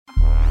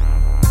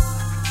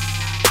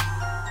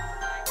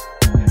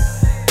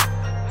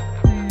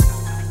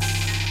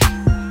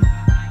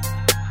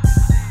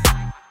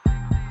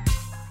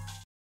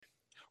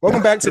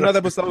welcome back to another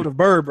episode of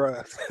Bird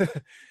Bros.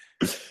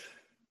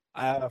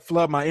 I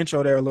flubbed my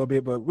intro there a little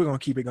bit, but we're going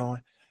to keep it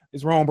going.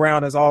 It's Ron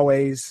Brown as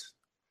always.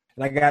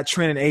 And I got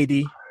Trent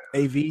and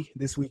AV.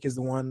 This week is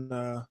the one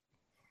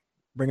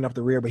bringing up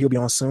the rear, but he'll be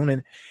on soon.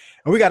 And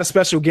we got a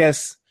special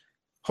guest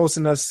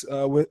hosting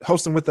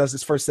with us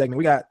this first segment.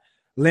 We got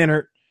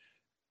Leonard.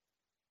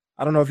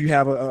 I don't know if you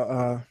have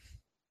not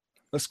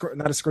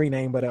a screen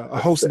name, but a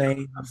host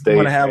name. You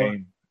want to have a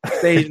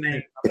stage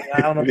name.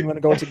 I don't know if you want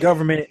to go to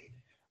government,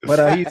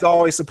 but he's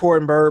always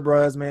supporting Bird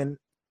Bros, man,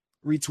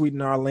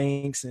 retweeting our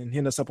links and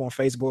hitting us up on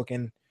Facebook.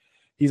 And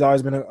he's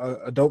always been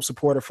a dope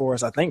supporter for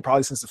us, I think,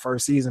 probably since the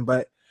first season.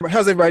 But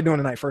how's everybody doing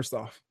tonight, first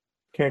off?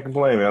 Can't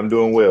complain, man. I'm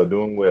doing well,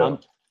 I'm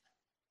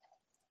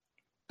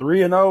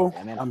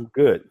 3-0. I'm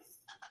good.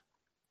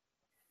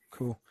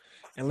 Cool.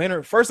 And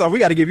Leonard, first off, we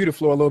got to give you the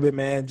floor a little bit,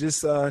 man.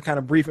 Just kind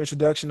of brief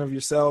introduction of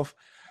yourself.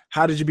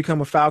 How did you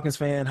become a Falcons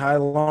fan? How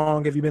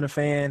long have you been a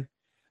fan?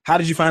 How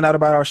did you find out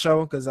about our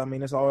show? Because, I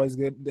mean, it's always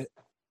good to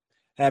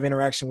have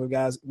interaction with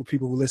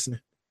people who listen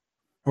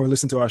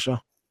to our show.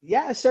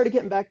 Yeah, I started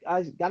getting back.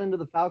 I got into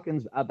the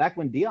Falcons back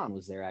when Dion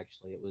was there,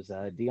 actually. It was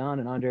Dion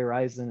and Andre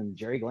Rison and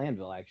Jerry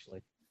Glanville,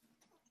 actually.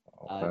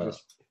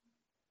 Just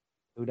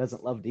who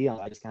doesn't love Dion?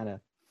 I just kind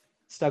of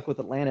stuck with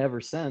Atlanta ever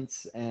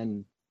since.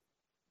 And,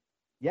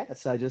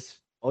 yes, I just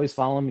always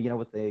follow him,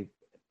 with the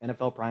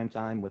NFL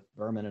primetime with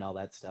Berman and all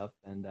that stuff.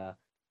 And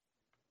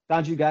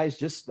found you guys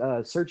just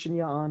searching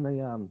you on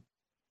the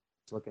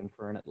looking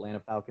for an Atlanta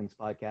Falcons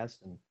podcast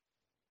and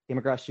came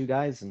across you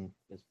guys and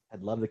just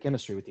had loved the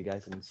chemistry with you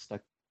guys and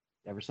stuck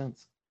ever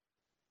since.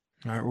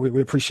 All right,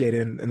 we appreciate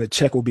it, and the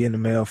check will be in the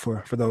mail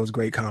for those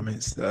great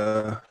comments.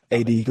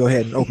 AD, go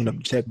ahead and open up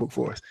the checkbook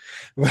for us.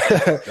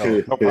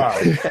 No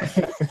problem.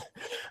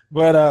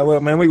 But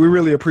well, man, we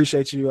really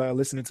appreciate you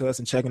listening to us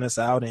and checking us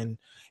out and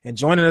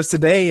joining us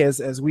today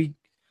as we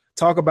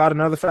talk about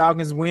another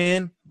Falcons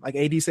win. Like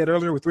AD said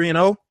earlier, we're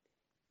 3-0.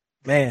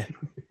 Man,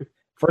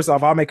 first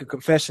off, I'll make a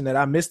confession that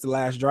I missed the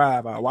last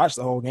drive. I watched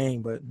the whole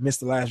game, but missed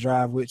the last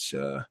drive, which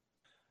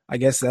I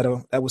guess that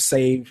will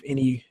save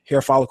any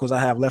hair follicles I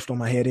have left on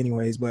my head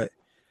anyways. But,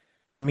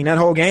 I mean, that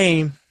whole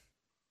game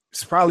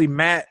is probably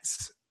Matt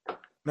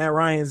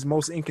Ryan's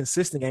most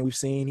inconsistent game we've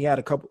seen. He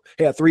had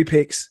 3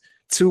 picks,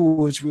 2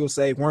 which we'll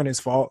say weren't his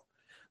fault.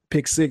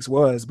 Pick 6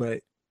 was,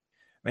 but,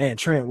 man,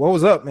 Trent, what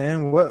was up,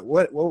 man?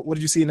 What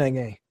did you see in that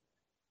game?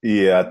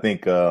 Yeah, I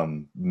think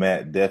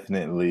Matt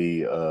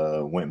definitely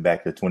went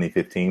back to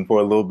 2015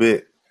 for a little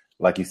bit.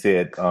 Like you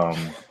said,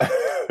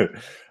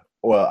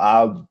 well,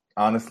 I'll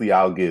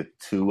give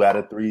 2 out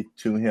of 3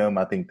 to him.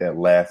 I think that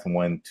last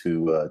one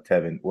to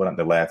Tevin, well, not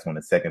the last one,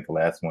 the second to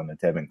last one to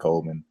Tevin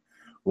Coleman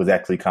was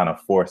actually kind of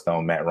forced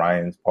on Matt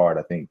Ryan's part.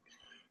 I think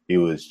he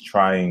was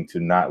trying to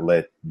not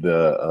let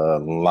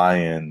the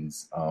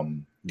Lions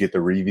get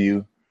the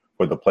review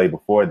for the play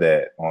before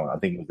that. I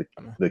think it was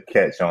the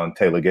catch on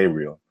Taylor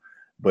Gabriel.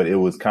 But it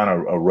was kind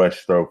of a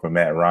rush throw for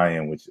Matt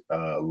Ryan, which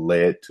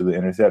led to the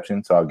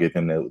interception. So I'll give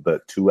him the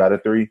 2 out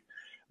of 3.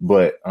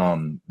 But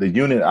the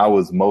unit I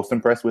was most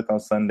impressed with on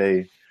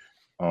Sunday,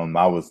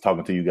 I was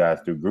talking to you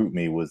guys through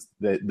GroupMe, was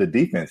the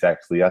defense,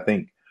 actually. I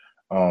think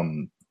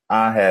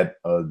I had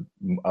a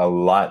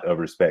lot of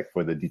respect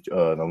for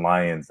the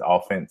Lions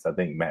offense. I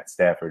think Matt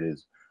Stafford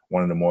is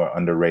one of the more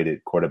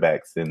underrated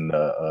quarterbacks in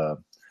the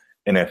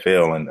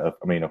NFL. And,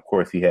 I mean, of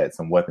course, he had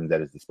some weapons at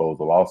his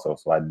disposal also.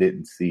 So I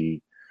didn't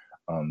see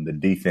the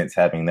defense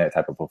having that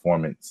type of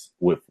performance.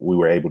 We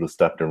were able to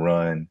stuff the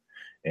run.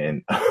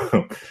 And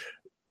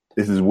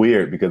this is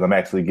weird because I'm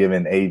actually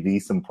giving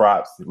AV some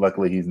props.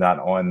 Luckily, he's not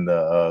on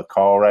the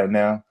call right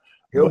now.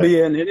 He'll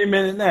be in any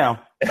minute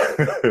now.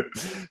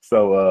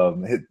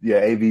 So,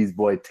 AV's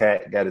boy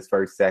Tat got his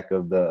first sack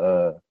of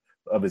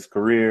his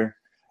career.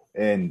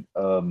 And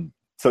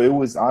so it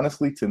was,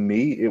 honestly, to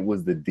me, it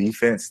was the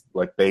defense.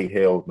 Like, they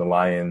held the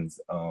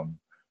Lions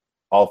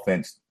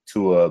offense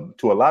to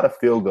a lot of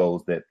field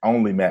goals that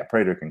only Matt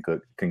Prater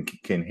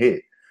can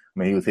hit. I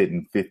mean, he was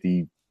hitting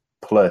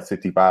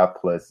 55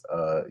 plus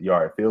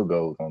yard field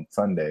goals on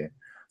Sunday.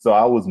 So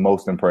I was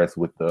most impressed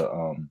with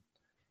the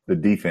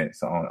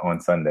defense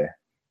on Sunday.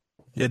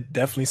 Yeah,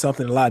 definitely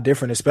something a lot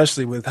different,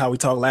 especially with how we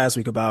talked last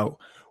week about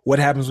what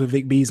happens with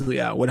Vic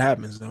Beasley out. What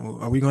happens?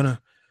 Are we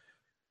gonna,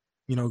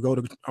 are we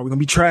gonna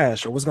be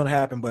trash, or what's gonna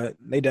happen? But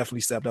they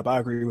definitely stepped up. I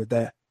agree with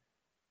that.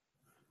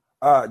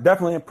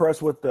 Definitely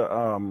impressed with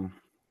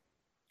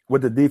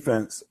the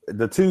defense.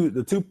 The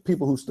two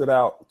people who stood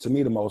out to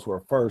me the most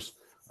were first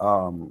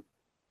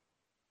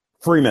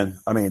Freeman.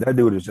 I mean, that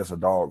dude is just a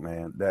dog,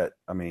 man. The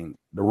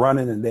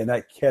running and then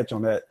that catch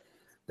on that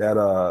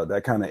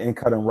kind of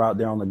in-cutting route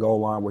there on the goal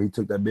line where he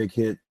took that big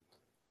hit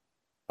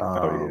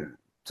to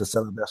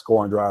set up that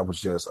scoring drive was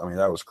just,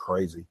 that was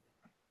crazy.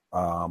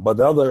 But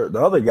the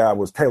other guy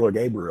was Taylor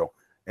Gabriel.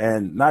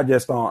 And not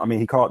just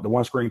he caught the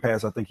one screen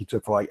pass I think he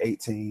took for like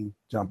 18,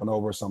 jumping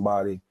over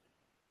somebody.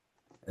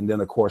 And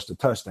then, of course, the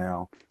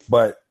touchdown.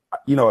 But,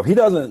 if he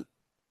doesn't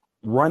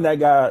run that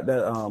guy,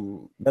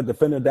 that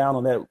defender down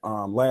on that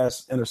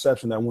last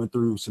interception that went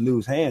through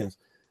Sanu's hands,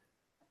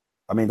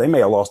 they may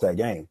have lost that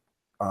game.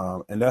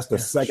 And that's the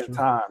second sure.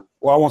 time.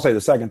 Well, I won't say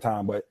the second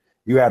time, but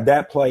you have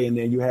that play, and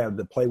then you have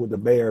the play with the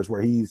Bears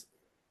where he's,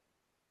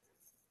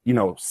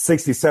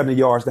 60, 70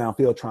 yards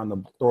downfield trying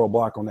to throw a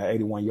block on that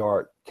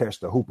 81-yard catch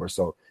to Hooper.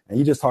 So, and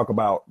you just talk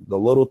about the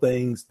little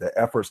things, the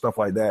effort, stuff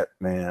like that,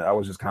 man. I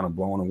was just kind of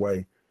blown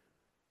away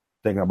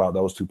thinking about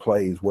those two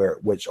plays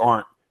which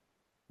aren't,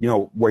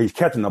 where he's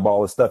catching the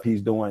ball is stuff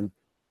he's doing,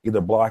 either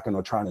blocking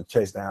or trying to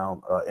chase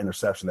down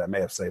interception that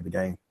may have saved the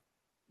game.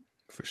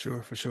 For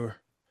sure.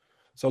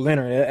 So,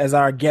 Leonard, as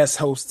our guest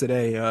host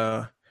today,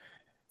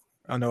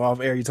 I know off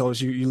air you told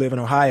us you live in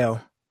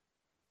Ohio.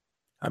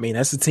 I mean,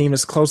 that's the team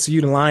that's close to you.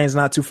 The Lions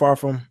not too far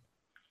from.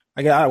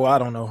 I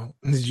don't know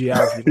the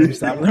geography.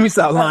 Let me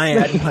stop lying.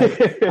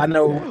 I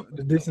know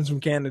the distance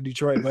from Canada to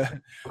Detroit, but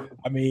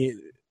I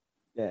mean,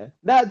 yeah,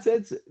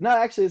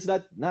 it's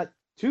not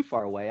too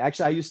far away.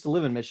 Actually, I used to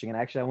live in Michigan.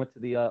 Actually, I went to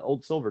the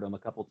old Silverdome a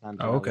couple of times.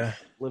 Oh, okay.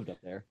 Lived up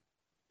there.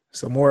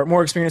 So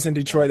more experience in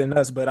Detroit than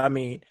us, but I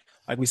mean,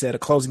 like we said, a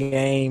close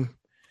game.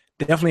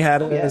 Definitely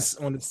had us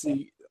on the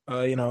seat,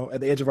 at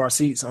the edge of our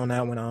seats on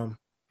that one.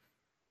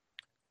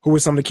 Who were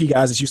some of the key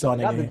guys that you saw in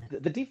that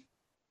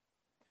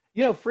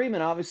game?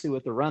 Freeman obviously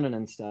with the running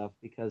and stuff,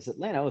 because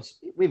Atlanta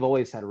we've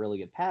always had a really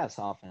good pass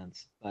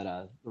offense, but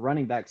the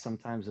running backs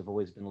sometimes have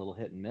always been a little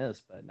hit and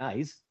miss. But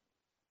he's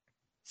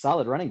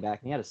solid running back,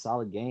 and he had a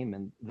solid game.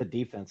 And the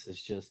defense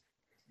is just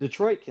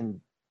Detroit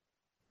can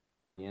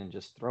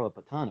just throw up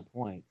a ton of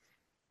points,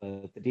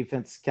 but the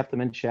defense kept them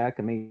in check.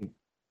 I mean,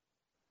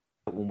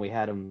 when we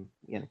had them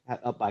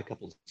up by a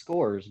couple of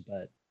scores,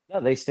 but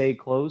they stayed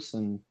close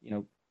and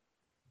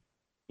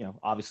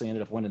obviously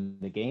ended up winning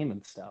the game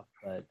and stuff.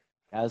 But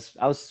I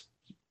was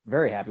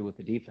very happy with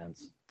the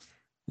defense.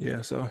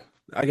 Yeah, so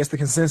I guess the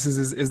consensus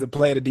is the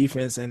play of the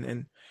defense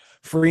and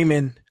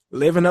Freeman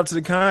living up to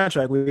the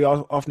contract. We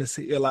often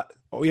see a lot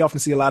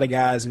of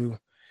guys who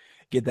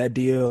get that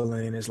deal,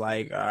 and it's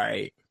like, all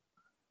right,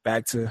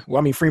 back to. Well,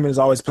 I mean, Freeman has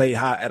always played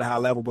at a high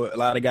level, but a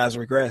lot of guys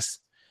regress.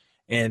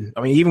 And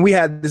I mean, even we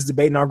had this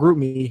debate in our group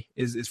meet: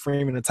 is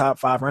Freeman the top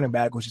 5 running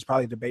back, which is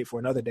probably a debate for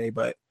another day,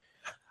 but.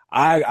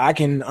 I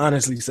can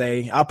honestly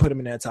say I'll put him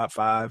in that top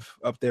 5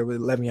 up there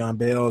with Le'Veon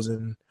Bell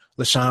and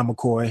LaShawn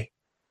McCoy,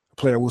 a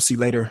player we'll see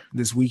later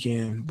this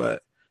weekend.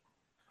 But,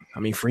 I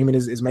mean, Freeman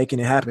is making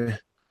it happen.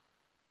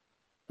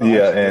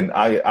 Yeah, and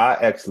I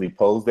actually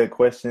posed that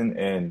question,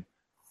 and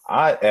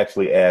I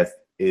actually asked,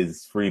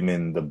 is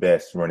Freeman the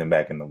best running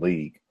back in the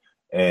league?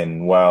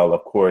 And while,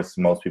 of course,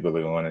 most people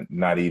are going to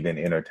not even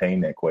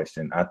entertain that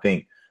question, I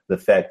think the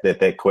fact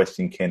that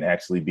question can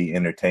actually be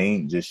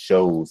entertained just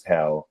shows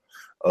how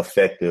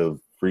effective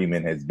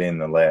Freeman has been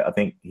I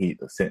think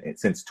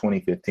since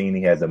 2015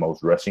 he has the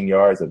most rushing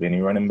yards of any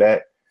running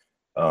back,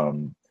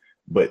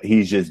 but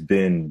he's just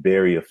been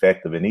very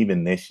effective. And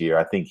even this year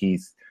I think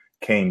he's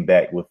came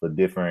back with a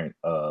different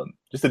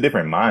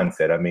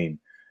mindset. I mean,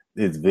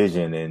 his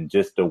vision and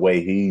just the way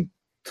he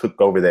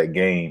took over that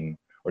game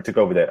or took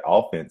over that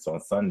offense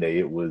on Sunday,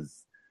 it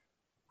was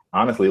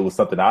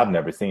something I've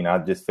never seen.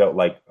 I felt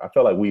like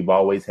we've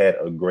always had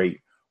a great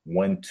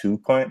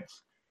 1-2 punch,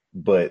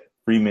 but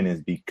Freeman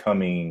is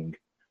becoming,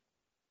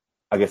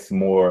 I guess,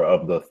 more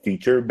of the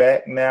feature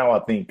back now. I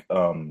think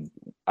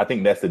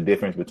that's the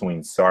difference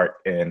between Sark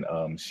and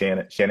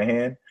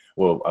Shanahan.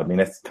 Well, I mean,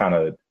 it's kind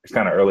of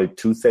early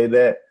to say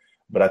that,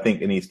 but I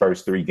think in these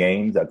first 3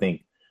 games, I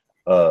think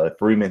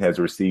Freeman has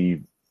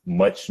received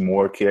much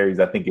more carries.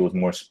 I think it was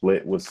more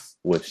split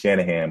with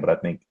Shanahan, but I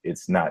think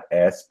it's not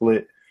as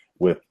split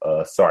with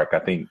Sark. I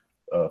think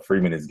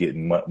Freeman is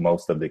getting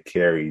most of the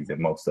carries and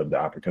most of the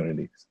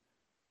opportunities.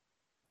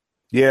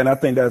 Yeah, and I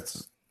think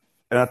that's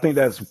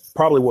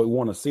probably what we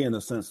want to see, in the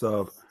sense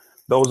of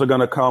those are going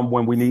to come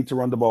when we need to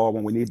run the ball,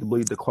 when we need to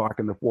bleed the clock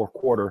in the fourth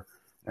quarter,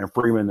 and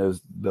Freeman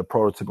is the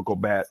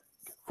prototypical bat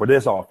for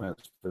this offense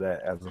for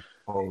that, as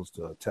opposed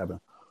to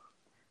Tevin.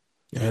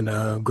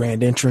 And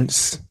grand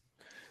entrance,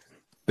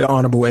 the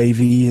Honorable AV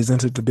has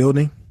entered the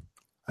building.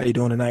 How you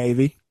doing tonight,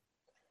 AV?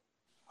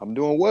 I'm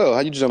doing well. How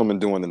you gentlemen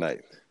doing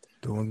tonight?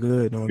 Doing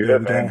good.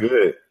 Good, man.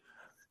 Good.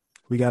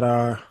 We got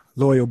our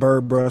loyal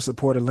Bird Bruh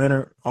supporter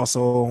Leonard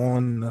also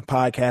on the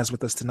podcast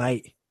with us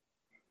tonight.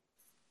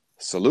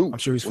 Salute. I'm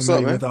sure he's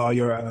familiar with all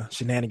your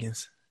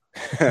shenanigans.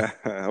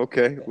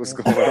 Okay, what's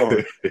going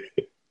on?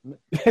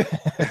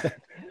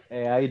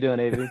 Hey, how you doing,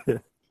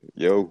 AV?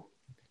 Yo.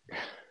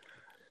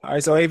 All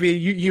right, so AV,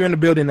 you're in the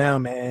building now,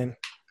 man.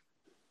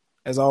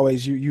 As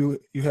always, you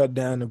held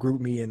down the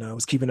group me and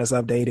was keeping us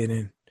updated,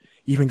 and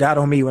even got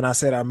on me when I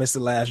said I missed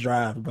the last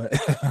drive. But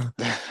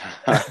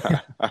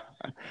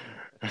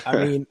I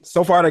mean,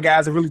 so far the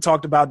guys have really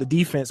talked about the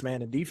defense, man.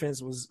 The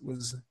defense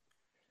was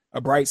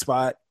a bright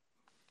spot.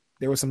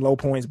 There were some low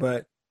points,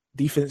 but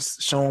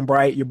defense shone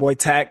bright. Your boy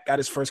Tack got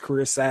his first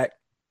career sack,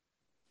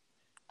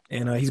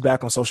 and he's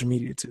back on social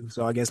media too.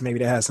 So I guess maybe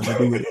that has something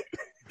to do with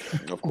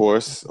it. Of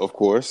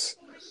course.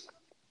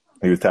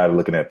 He was tired of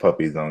looking at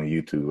puppies on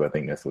YouTube. I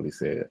think that's what he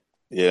said.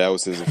 Yeah, that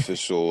was his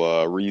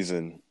official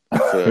reason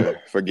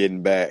for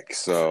getting back.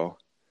 So,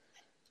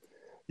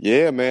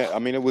 Yeah, man. I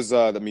mean, it was.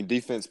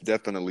 Defense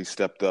definitely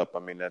stepped up. I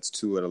mean, that's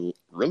two of the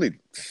really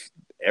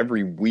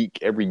every week,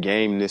 every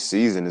game this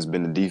season has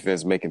been the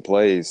defense making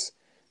plays.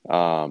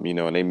 And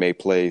they made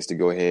plays to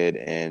go ahead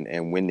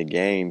and win the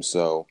game.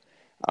 So,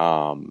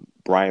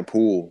 Brian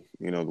Poole,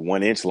 the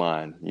 1 inch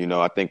line.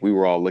 I think we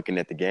were all looking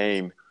at the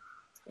game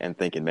and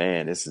thinking,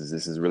 man, this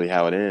is really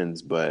how it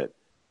ends. But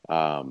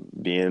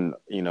being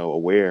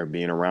aware,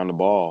 being around the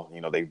ball,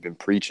 they've been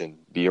preaching,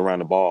 be around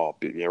the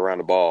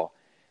ball,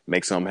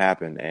 make something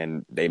happen,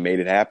 and they made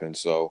it happen.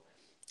 So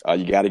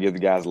you got to give the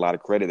guys a lot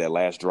of credit. That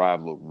last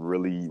drive looked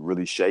really,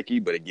 really shaky,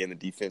 but again, the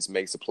defense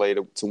makes a play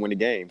to win the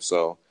game.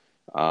 So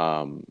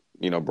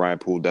Brian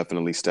Poole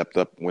definitely stepped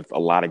up with a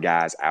lot of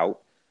guys out.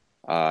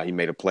 He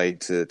made a play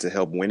to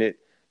help win it.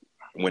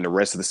 When the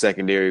rest of the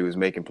secondary was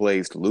making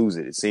plays to lose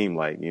it, it seemed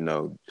like,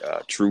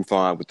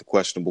 Trufant with the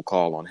questionable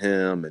call on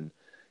him and,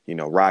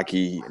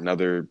 Rocky,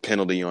 another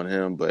penalty on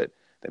him, but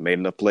they made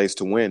enough plays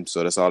to win.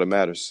 So that's all that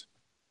matters.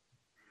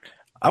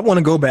 I want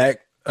to go back.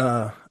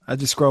 I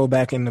just scrolled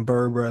back in the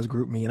Bird Bros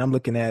group me, and I'm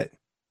looking at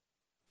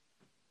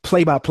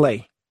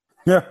play-by-play.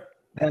 Yeah.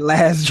 That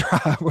last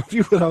drive. A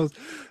few of those.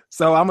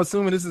 So I'm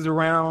assuming this is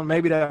around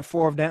maybe that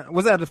fourth down.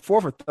 Was that the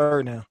fourth or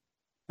third down?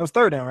 It was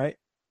third down, right?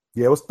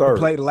 Yeah, it was third.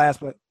 Played the last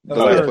play.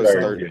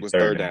 It was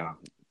third down.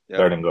 Yep.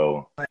 Third and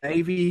goal.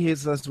 AV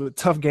hits us with a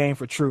tough game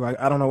for True.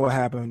 I don't know what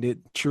happened.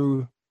 Did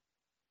True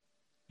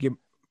get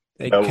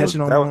catching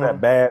on? That was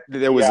that bad.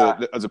 There was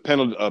a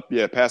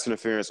penalty, pass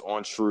interference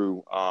on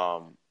True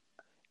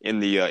in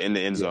the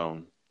end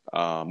zone.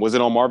 Was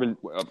it on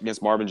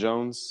against Marvin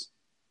Jones?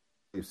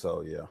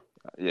 So yeah.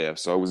 Yeah,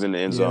 so it was in the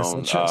end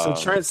zone. So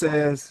Trent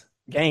says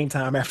game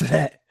time after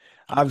that.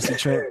 Obviously,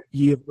 Trent,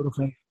 a little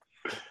thing.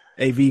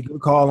 AV,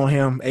 good call on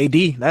him.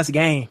 AD, that's a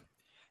game.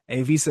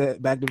 AV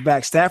said back to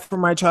back. Stafford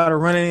might try to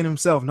run it in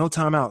himself. No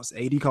timeouts.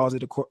 AD calls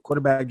it a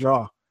quarterback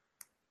draw.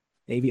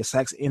 AV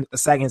sacks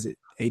it.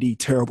 AD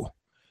terrible.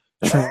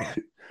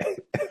 Trent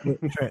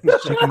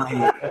shaking my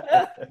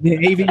head.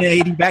 Then AV and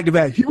AD back to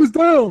back. He was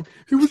down.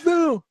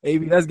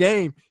 AV, that's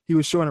game. He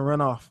was short and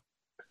run off.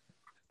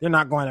 They're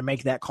not going to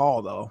make that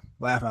call though.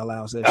 Laugh out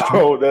loud. Says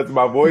Oh, that's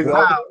my voice.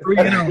 wow.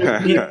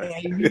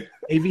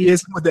 AV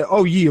is with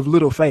the ye of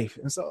little faith.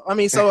 And so,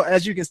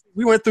 as you can see,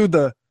 we went through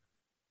the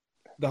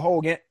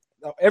whole game,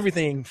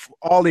 everything,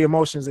 all the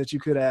emotions that you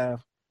could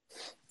have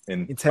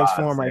in text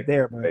form right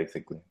there. But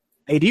basically,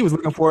 AD was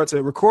looking forward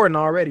to recording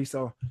already.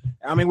 So,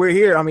 we're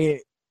here.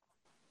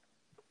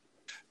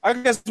 I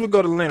guess we'll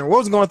go to Leonard. What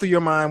was going through your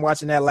mind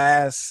watching that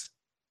last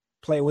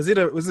play? Was it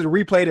a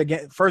replay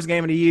the first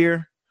game of the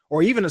year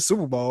or even a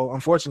Super Bowl?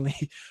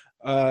 Unfortunately,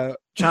 trying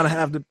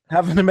to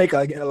having to make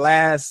a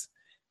last.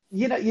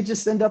 You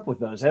just end up with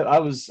those. I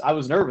was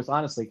nervous,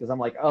 honestly, because I'm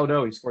like, oh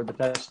no, he scored the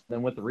touchdown.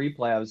 Then with the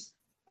replay, I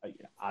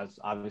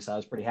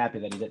was pretty happy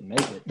that he didn't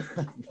make it.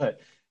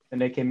 But then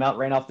they came out,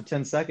 ran off the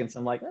 10 seconds.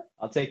 I'm like,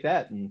 I'll take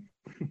that. And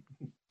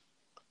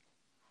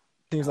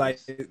seems like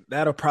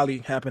that'll probably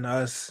happen to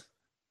us.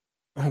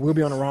 We'll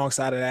be on the wrong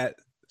side of that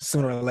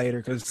sooner or later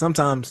because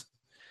sometimes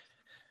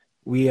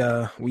we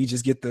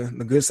just get the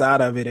good side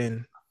of it,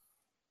 and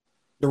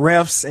the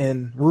refs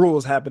and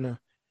rules happen to.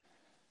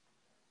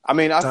 I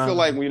feel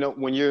like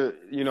when you're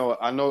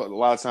I know a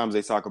lot of times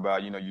they talk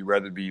about you'd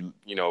rather be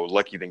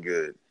lucky than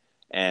good,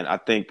 and I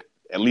think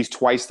at least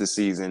twice this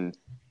season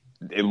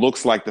it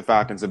looks like the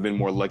Falcons have been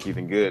more lucky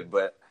than good.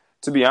 But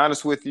to be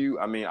honest with you,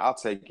 I'll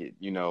take it.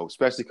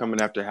 Especially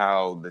coming after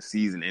how the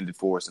season ended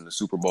for us in the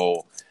Super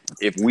Bowl.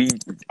 If we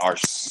are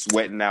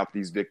sweating out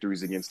these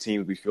victories against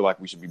teams we feel like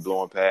we should be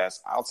blowing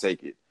past, I'll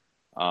take it.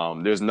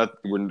 There's nothing.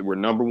 We're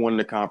number one in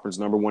the conference,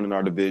 number one in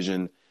our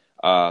division.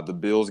 The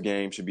Bills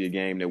game should be a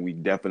game that we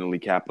definitely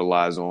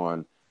capitalize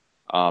on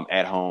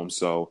at home.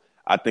 So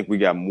I think we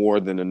got more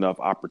than enough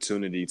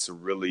opportunity to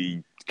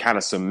really kind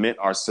of cement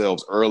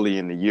ourselves early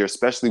in the year,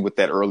 especially with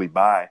that early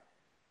bye.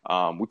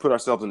 We put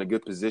ourselves in a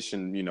good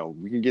position.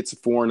 We can get to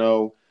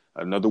 4-0,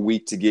 another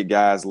week to get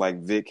guys like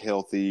Vic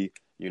healthy,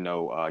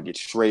 get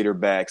Schrader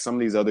back. Some of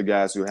these other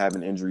guys who are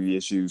having injury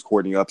issues,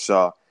 Courtney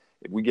Upshaw.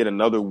 If we get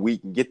another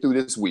week and get through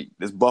this week,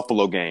 this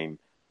Buffalo game,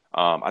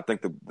 I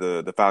think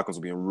the Falcons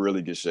will be in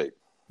really good shape.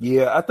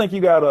 Yeah, I think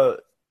you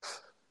gotta.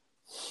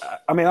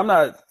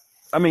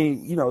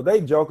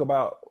 They joke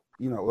about,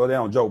 well, they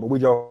don't joke, but we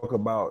joke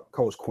about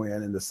Coach Quinn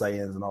and the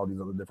sayings and all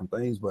these other different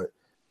things. But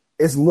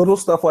it's little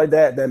stuff like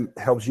that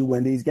helps you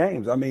win these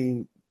games.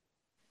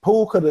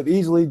 Poole could have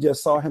easily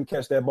just saw him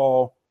catch that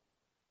ball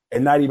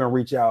and not even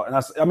reach out. And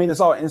it's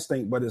all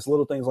instinct, but it's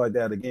little things like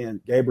that.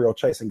 Again, Gabriel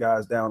chasing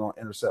guys down on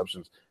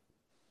interceptions.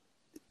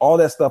 All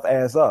that stuff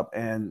adds up.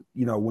 And,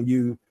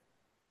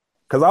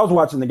 because I was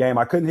watching the game,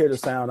 I couldn't hear the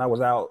sound. I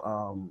was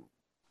out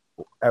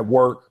at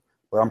work,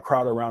 but I'm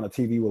crowded around the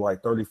TV with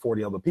like 30,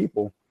 40 other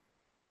people.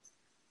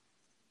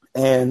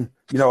 And,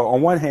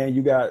 on one hand,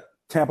 you got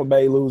Tampa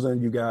Bay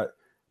losing, you got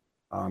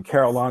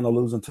Carolina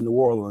losing to New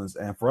Orleans.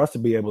 And for us to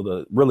be able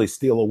to really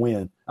steal a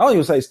win, I don't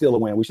even say steal a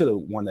win. We should have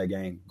won that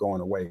game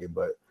going away,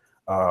 but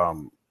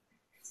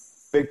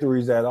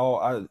victories at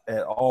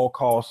all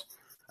costs.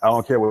 I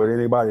don't care what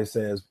anybody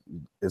says.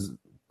 Is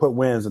put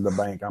wins in the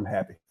bank. I'm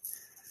happy.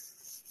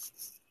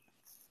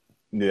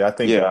 Yeah, I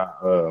think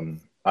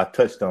I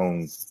touched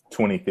on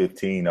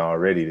 2015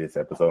 already this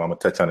episode. I'm gonna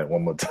touch on it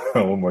one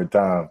more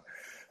time.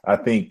 I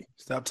think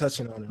stop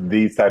touching on it.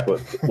 These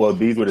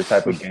were the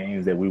type of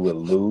games that we would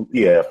lose.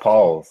 Yeah,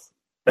 pause.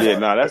 Yeah,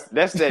 no,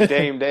 that's that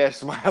Dame Dash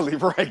Smiley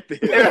right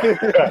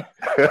there.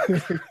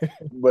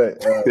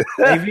 But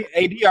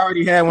AD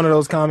already had one of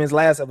those comments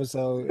last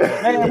episode.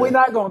 Man, we're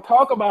not gonna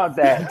talk about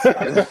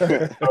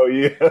that. Oh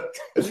yeah,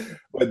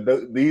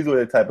 but these were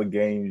the type of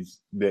games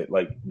that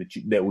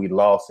that we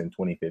lost in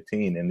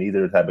 2015, and these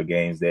are the type of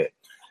games that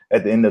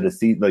at the end of the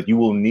season, like you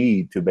will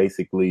need to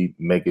basically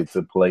make it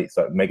to play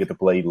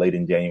late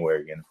in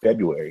January and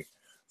February.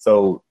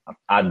 So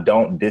I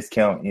don't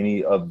discount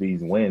any of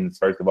these wins.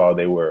 First of all,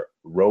 they were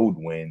road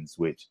wins,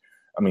 which,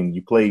 I mean,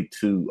 you played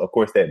two. Of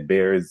course, that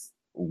Bears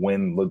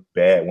win looked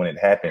bad when it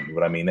happened,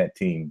 but I mean, that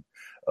team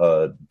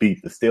beat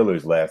the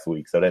Steelers last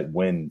week. So that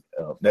win,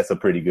 that's a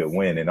pretty good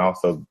win. And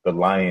also the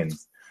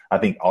Lions, I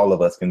think all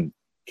of us can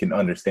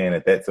understand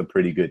that that's a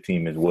pretty good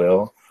team as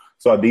well.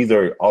 So these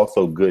are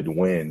also good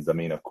wins. I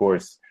mean, of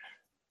course,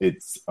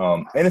 it's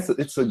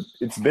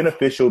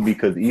beneficial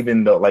because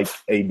even though, like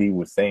AD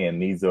was saying,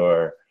 these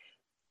are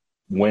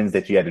wins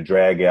that you had to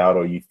drag out,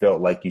 or you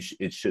felt like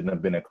it shouldn't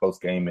have been a close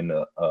game in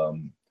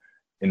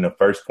the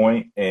first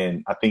point.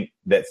 And I think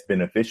that's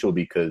beneficial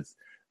because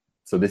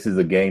this is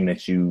a game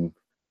that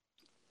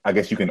I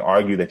guess you can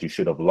argue that you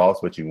should have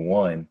lost, but you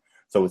won.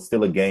 So it's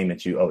still a game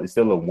that it's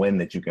still a win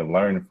that you can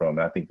learn from.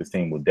 And I think this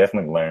team will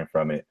definitely learn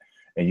from it.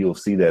 And you'll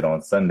see that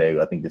on Sunday.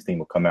 I think this team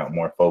will come out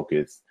more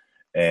focused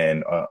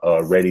and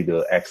ready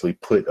to actually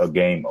put a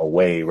game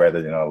away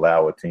rather than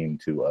allow a team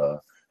to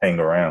hang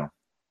around.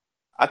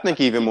 I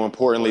think even more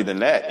importantly than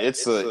that,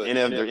 it's the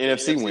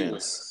NFC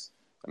wins.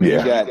 I mean,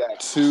 you got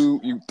 3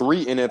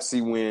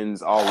 NFC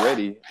wins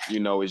already,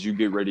 as you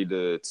get ready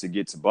to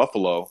get to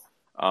Buffalo.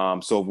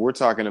 So if we're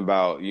talking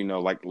about,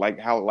 like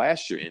how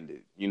last year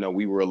ended,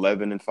 we were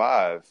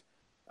 11-5,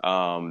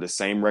 the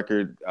same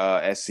record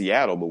as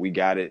Seattle, but we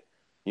got it,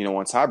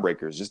 on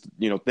tiebreakers. Just,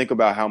 think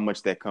about how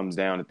much that comes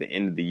down at the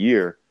end of the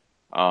year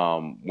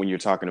when you're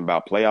talking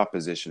about playoff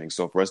positioning.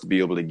 So for us to be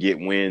able to get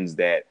wins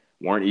that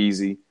weren't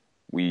easy,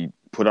 we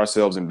put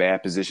ourselves in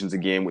bad positions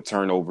again with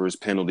turnovers,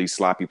 penalties,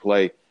 sloppy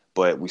play,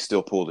 but we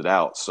still pulled it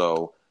out.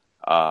 So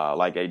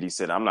like AD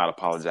said, I'm not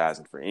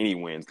apologizing for any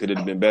wins. Could it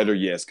have been better?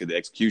 Yes. Could the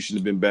execution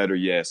have been better?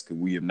 Yes. Could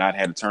we have not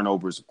had the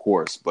turnovers? Of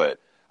course. But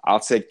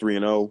I'll take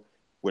 3-0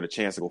 with a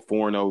chance to go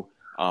 4-0.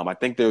 I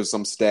think there was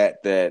some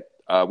stat that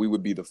we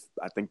would be the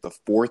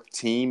 4th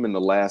team in the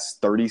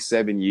last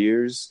 37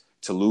 years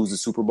to lose the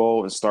Super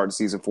Bowl and start the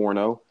season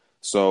 4-0.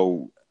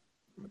 So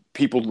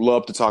people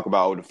love to talk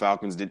about the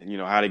Falcons did,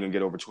 how they going to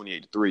get over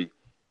 28-3.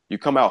 You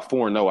come out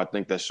 4-0, I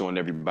think that's showing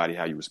everybody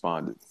how you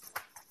responded.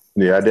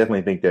 Yeah, I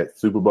definitely think that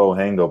Super Bowl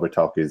hangover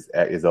talk is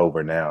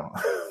over now.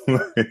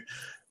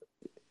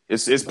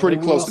 It's pretty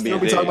close to being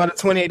dead. We talk about a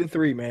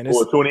 28-3, man.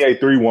 Well,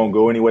 28-3 won't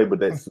go anyway, but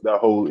that's the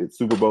whole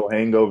Super Bowl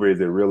hangover. Is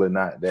it real or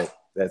not?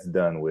 That's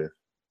done with.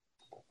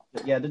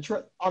 Yeah,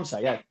 Detroit. I'm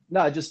sorry. Yeah,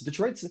 no, just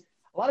Detroit's.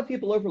 A lot of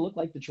people overlook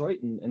like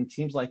Detroit and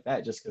teams like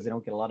that just because they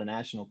don't get a lot of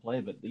national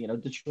play. But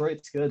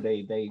Detroit's good.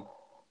 They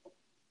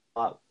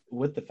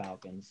with the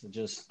Falcons,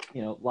 just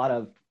a lot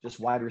of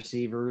just wide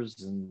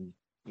receivers and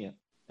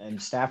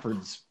and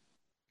Stafford's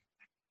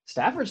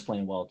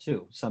playing well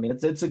too. So I mean,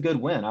 it's a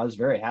good win. I was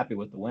very happy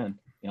with the win.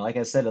 Like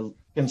I said, it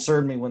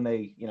concerned me when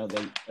they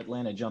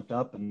Atlanta jumped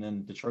up and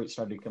then Detroit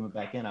started coming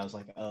back in. I was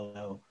like, oh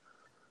no.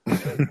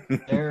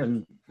 There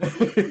and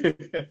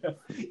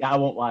I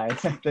won't lie.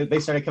 They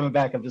started coming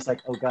back. I'm just like,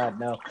 oh god,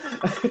 no.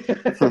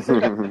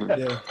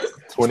 Yeah.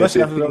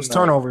 Especially after those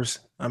turnovers.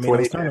 I mean,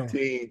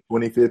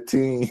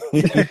 2015.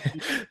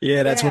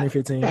 Yeah, that's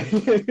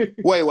 2015.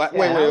 Wait. What's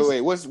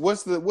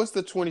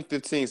the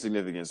 2015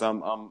 significance?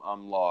 I'm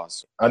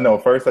lost. I know.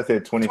 First, I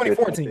said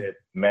 2015. I said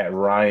Matt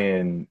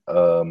Ryan.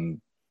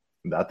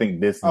 I think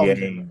this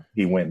game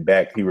he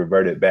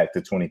reverted back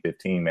to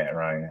 2015. Matt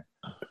Ryan.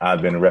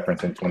 I've been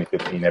referencing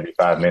 2015 every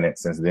 5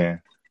 minutes since then.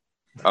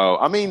 Oh,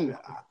 I mean,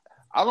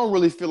 I don't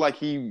really feel like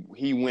he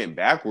went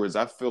backwards.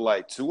 I feel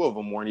like 2 of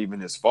them weren't even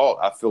his fault.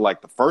 I feel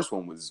like the first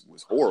one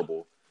was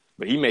horrible,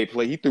 but he made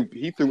play. He threw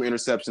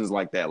interceptions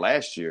like that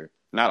last year.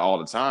 Not all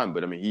the time,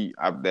 but I mean,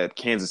 that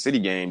Kansas City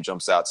game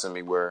jumps out to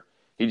me where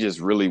he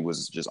just really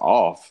was just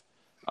off.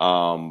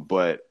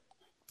 But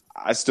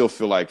I still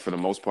feel like for the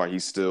most part,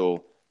 he's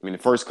still. I mean, the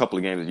first couple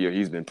of games of the year,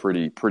 he's been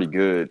pretty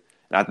good.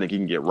 And I think he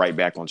can get right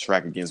back on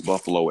track against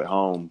Buffalo at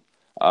home.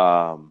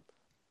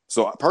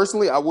 So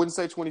personally, I wouldn't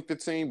say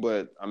 2015,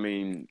 but I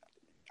mean,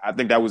 I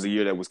think that was a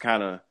year that was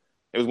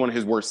it was one of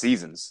his worst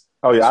seasons.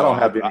 Oh yeah, so I don't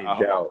have any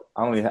doubt.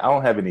 I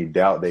don't have any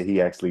doubt that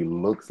he actually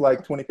looks like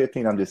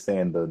 2015. I'm just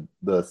saying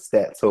the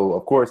stats. So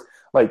of course,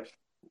 like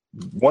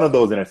one of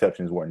those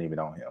interceptions weren't even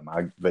on him.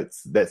 That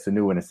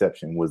Sanu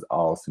interception was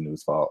all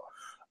Sanu's fault.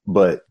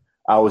 But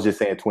I was just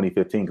saying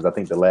 2015 because I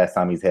think the last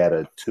time he's had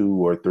a 2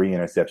 or 3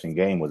 interception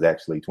game was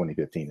actually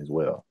 2015 as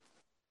well.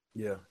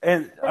 Yeah.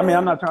 And I mean,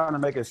 I'm not trying to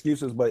make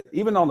excuses, but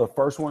even on the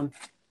first one,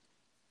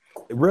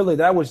 really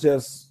that was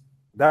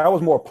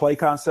more play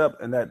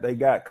concept and that they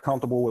got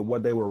comfortable with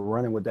what they were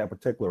running with that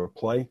particular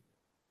play.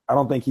 I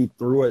don't think he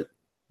threw it.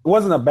 It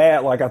wasn't a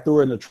bad, like I threw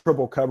it in the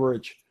triple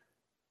coverage.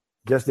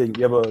 Just didn't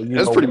give a.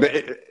 That's pretty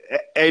bad.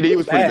 AD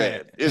was pretty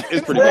bad.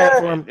 It's pretty bad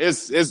for him.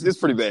 It's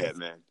pretty bad,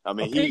 man. I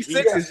mean, pick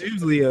six is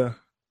usually a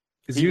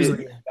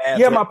bad.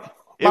 Yeah, my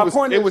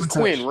point. It was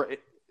Quinn.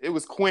 It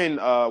was Quinn.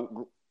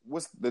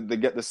 What's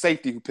the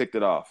safety who picked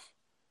it off?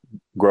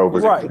 Grover.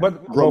 Right,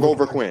 but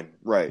Grover Quinn.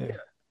 Right. Yeah.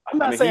 I'm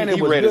not saying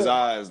he read his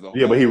eyes though.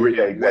 Yeah, but he read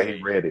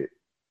it.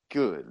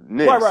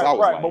 Goodness. Right, I was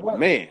right. like,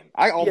 man,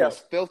 I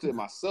almost felt it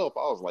myself.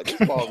 I was like,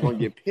 this ball's going to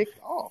get picked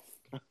off.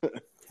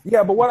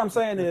 Yeah, but what I'm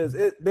saying is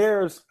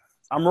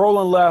I'm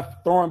rolling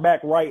left, throwing back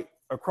right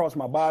across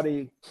my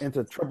body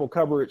into triple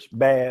coverage,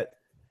 bad.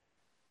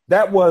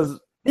 That was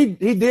he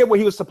did what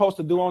he was supposed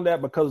to do on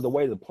that because of the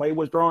way the play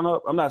was drawn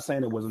up. I'm not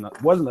saying it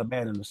wasn't a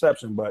bad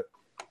interception, but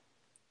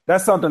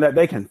that's something that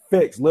they can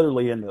fix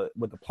literally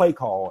with the play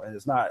call, and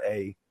it's not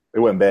it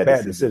wasn't bad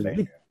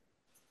decision.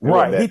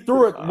 Right, he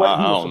threw it. What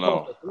he was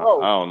supposed to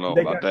throw. I don't know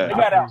about that. They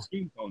got out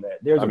schemed on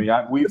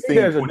that. We've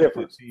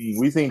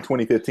seen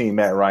 2015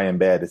 Matt Ryan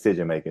bad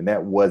decision making.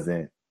 That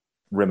wasn't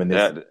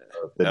reminiscent.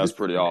 That was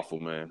pretty awful,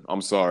 man.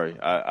 I'm sorry.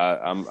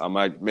 I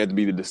might meant to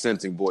be the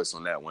dissenting voice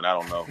on that one. I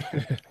don't know.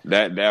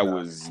 that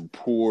was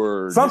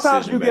poor.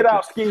 Sometimes you get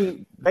out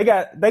schemed. They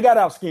got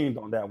out schemed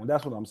on that one.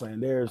 That's what I'm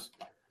saying.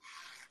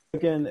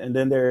 And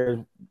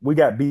then we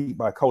got beat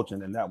by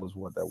coaching, and that was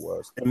what that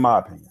was, in my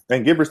opinion.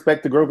 And give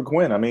respect to Grover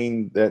Quinn. I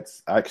mean,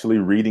 that's actually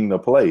reading the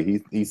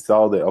play. He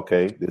saw that,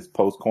 okay, this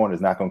post corner is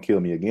not going to kill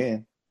me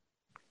again.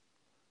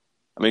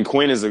 I mean,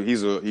 Quinn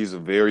he's a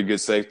very good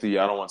safety.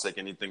 I don't want to take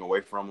anything away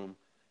from him.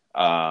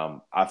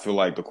 I feel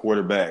like the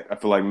quarterback. I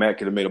feel like Matt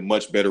could have made a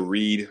much better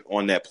read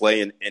on that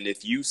play. And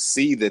if you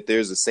see that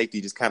there's a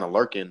safety just kind of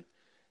lurking,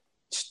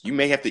 you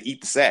may have to eat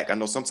the sack. I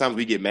know sometimes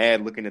we get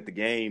mad looking at the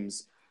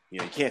games. You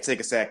can't take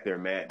a sack there,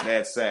 Matt.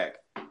 Bad sack.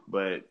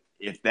 But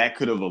if that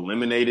could have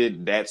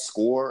eliminated that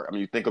score, I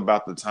mean, you think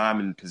about the time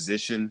and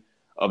position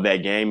of that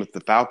game. If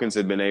the Falcons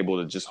had been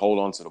able to just hold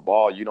on to the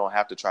ball, you don't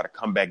have to try to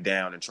come back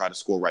down and try to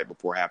score right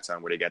before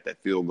halftime where they got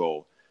that field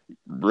goal.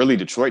 Really,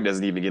 Detroit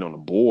doesn't even get on the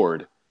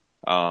board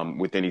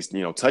with any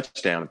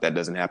touchdown if that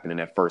doesn't happen in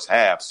that first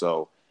half.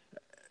 So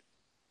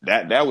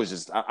that was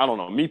just, I don't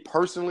know. Me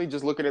personally,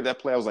 just looking at that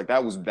play, I was like,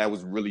 that was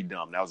really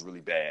dumb. That was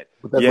really bad.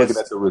 But that's looking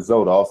at the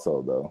result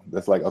also, though.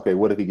 That's like, okay,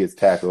 what if he gets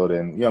tackled?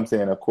 And, you know what I'm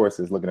saying? Of course,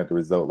 it's looking at the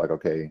result like,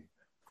 okay,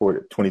 for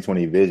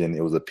 2020 vision,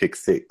 it was a pick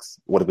six.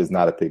 What if it's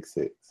not a pick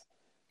six?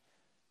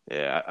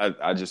 Yeah,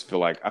 I just feel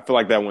like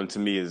that one to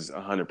me is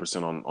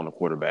 100% on the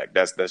quarterback.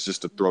 That's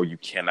just a throw you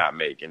cannot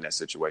make in that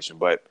situation.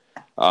 But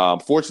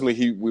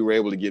fortunately, we were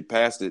able to get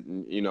past it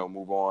and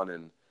move on.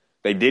 And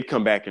they did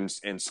come back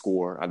and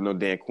score. I know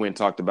Dan Quinn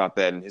talked about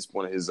that in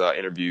one of his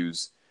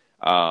interviews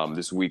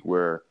this week,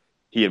 where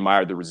he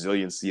admired the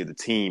resiliency of the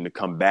team to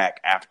come back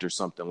after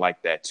something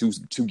like that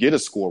to get a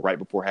score right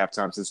before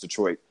halftime, since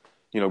Detroit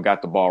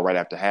got the ball right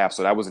after half.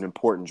 So that was an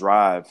important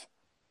drive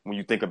when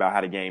you think about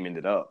how the game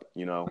ended up,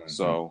 Mm-hmm.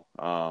 So,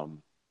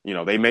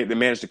 they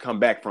managed to come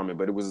back from it,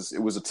 but that was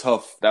a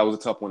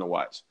tough one to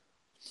watch.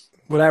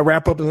 Will that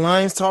wrap up the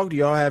Lions talk? Do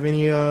y'all have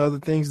any other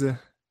things to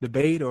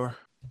debate or?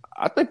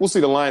 I think we'll see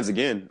the Lions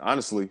again,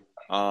 honestly.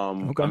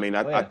 Okay. I mean,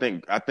 I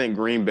think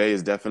Green Bay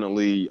is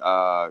definitely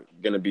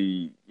going to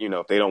be,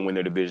 if they don't win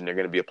their division, they're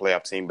going to be a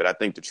playoff team. But I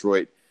think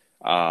Detroit,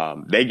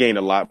 they gained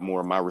a lot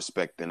more of my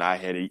respect than I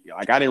had.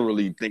 Like, I didn't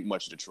really think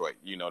much of Detroit,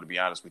 to be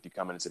honest with you,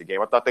 coming into the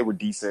game. I thought they were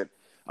decent.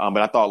 But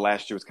I thought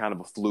last year was kind of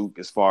a fluke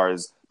as far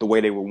as the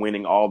way they were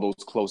winning all those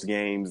close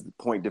games, the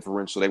point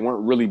differential. They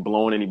weren't really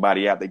blowing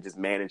anybody out. They just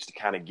managed to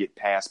kind of get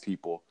past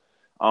people.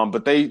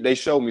 But they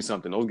showed me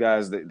something. Those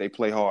guys, they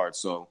play hard.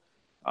 So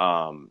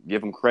give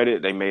them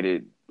credit. They made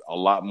it a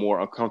lot more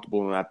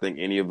uncomfortable than I think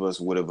any of us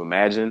would have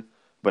imagined.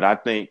 But I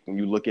think when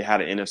you look at how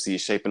the NFC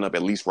is shaping up,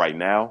 at least right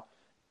now,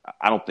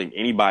 I don't think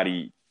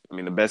anybody – I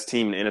mean, the best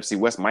team in the NFC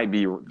West might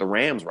be the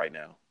Rams right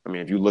now. I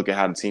mean, if you look at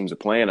how the teams are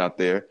playing out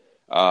there.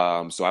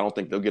 So I don't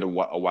think they'll get a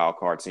wild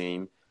card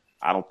team.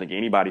 I don't think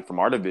anybody from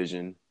our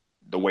division,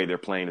 the way they're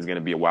playing, is going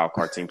to be a wild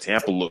card team.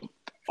 Tampa looked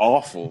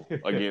awful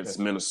against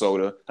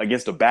Minnesota,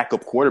 against a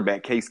backup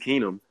quarterback, Case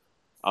Keenum.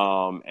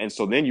 And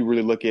so then you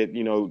really look at, the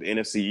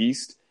NFC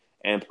East,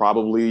 and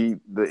probably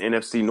the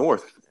NFC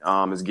North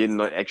is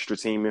getting an extra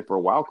team in for a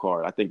wild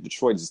card. I think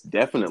Detroit is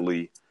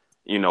definitely,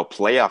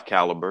 playoff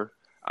caliber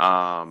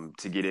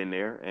to get in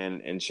there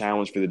and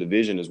challenge for the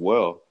division as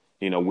well,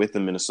 with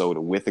the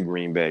Minnesota, with the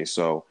Green Bay.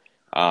 So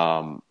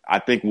I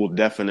think we'll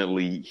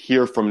definitely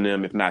hear from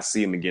them, if not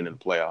see them again in the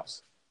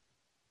playoffs.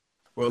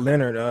 Well,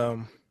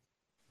 Leonard,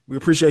 we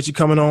appreciate you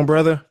coming on,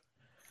 brother.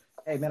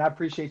 Hey, man, I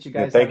appreciate you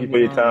guys. Thank you for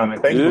your time,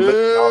 and thank you for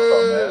listening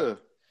also, man.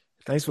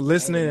 Thanks for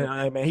listening.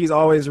 And, man, he's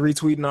always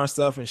retweeting our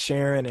stuff and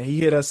sharing. And he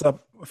hit us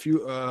up a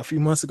few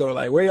months ago,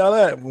 like, where y'all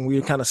at? When we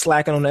were kind of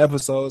slacking on the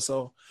episode.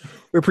 So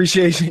we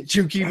appreciate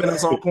you keeping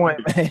us on point,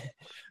 man.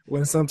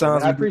 When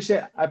sometimes I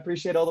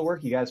appreciate all the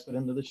work you guys put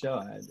into the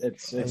show.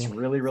 It's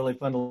really, really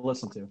fun to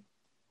listen to.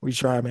 we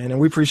try, man, and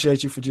we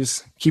appreciate you for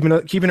just keeping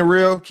it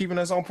real, keeping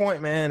us on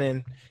point, man,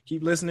 and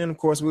keep listening. Of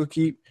course, we'll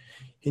keep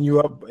hitting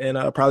you up and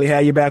probably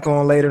have you back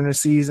on later in the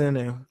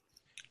season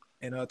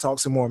and talk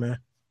some more, man.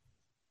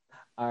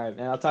 All right,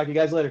 man. I'll talk to you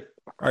guys later.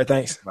 All right,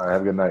 thanks. All right,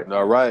 have a good night.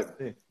 All right.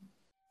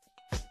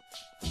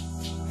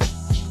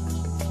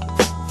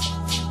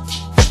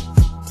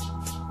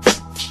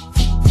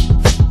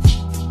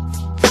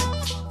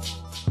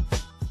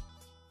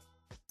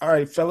 All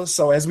right, fellas.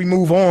 So as we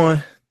move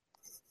on,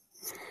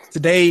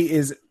 today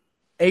is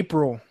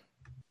April.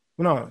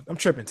 No, I'm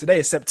tripping. Today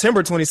is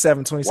September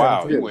 27, 2017.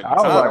 Wow, you went I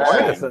was like,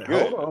 time. wait a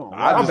Good. hold on.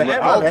 I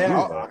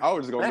bad.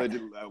 was just gonna let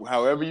you,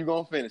 however you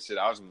gonna finish it.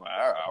 I was like,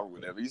 all right,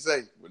 whatever you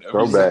say. Whatever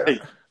Go you back. say.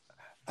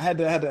 I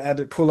had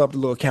to pull up the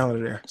little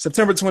calendar there.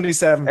 September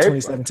 27,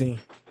 2017.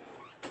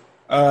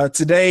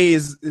 Today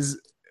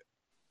is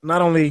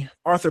not only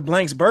Arthur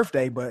Blank's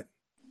birthday, but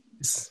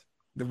it's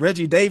the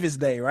Reggie Davis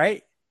Day,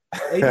 right?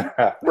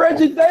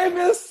 Reggie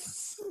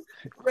Davis.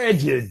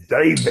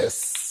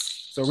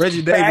 So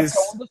Reggie Davis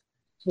Back on the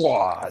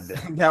squad.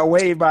 got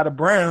waived by the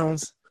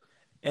Browns,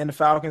 and the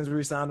Falcons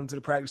re-signed him to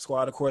the practice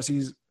squad. Of course,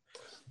 he's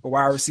a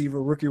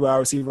rookie wide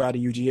receiver out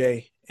of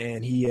UGA,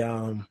 and he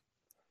was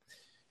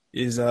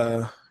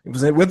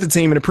with the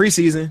team in the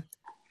preseason,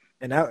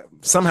 and that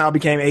somehow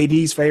became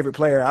AD's favorite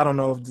player. I don't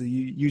know if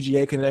the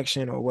UGA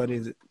connection or what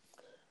is it.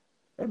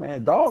 Hey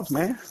man, dogs,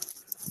 man.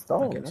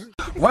 Dogs.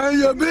 When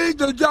you beat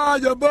the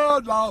Georgia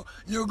Bulldog,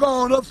 you're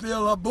gonna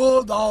feel a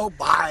bulldog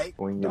bite.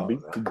 When you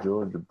beat the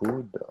Georgia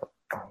Bulldog.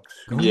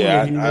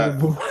 Yeah,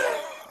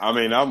 I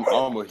mean, I'm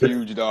a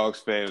huge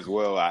Dogs fan as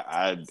well.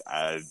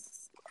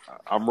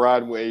 I'm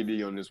riding with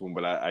AD on this one,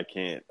 but I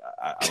can't.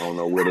 I don't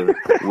know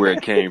where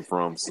it came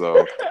from.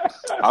 So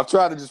I've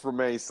tried to just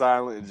remain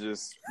silent and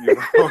just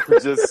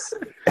just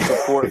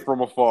support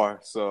from afar.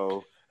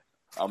 So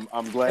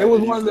I'm glad It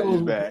was that one of he's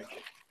those back.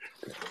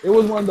 It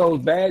was one of those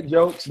bad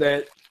jokes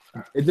that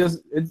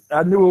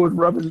I knew it was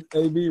rubbing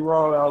AB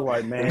wrong. I was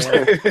like, man.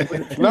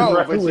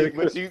 No,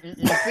 but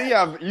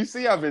you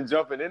see I've been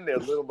jumping in there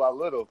little by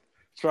little,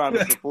 trying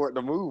to support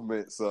the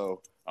movement.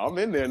 So I'm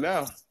in there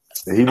now.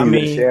 He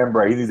needs that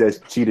chambray. He needs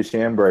that cheetah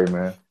chambray,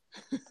 man.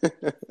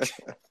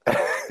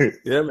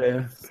 Yeah,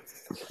 man.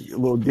 A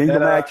little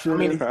gingham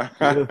action.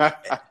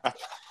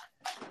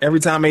 Every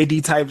time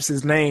AD types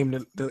his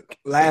name, the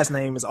last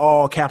name is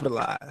all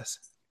capitalized.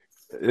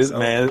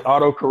 Man,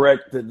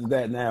 autocorrect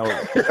that now.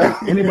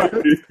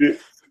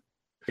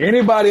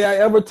 Anybody I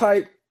ever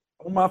type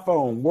on my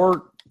phone,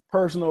 work,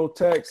 personal,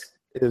 text,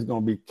 is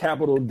going to be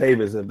capital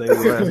Davis if they were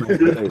last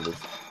name Davis.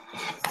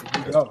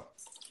 There you go.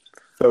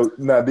 So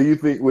now, do you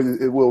think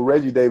will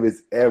Reggie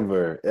Davis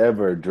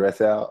ever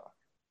dress out?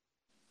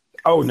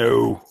 Oh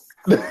no.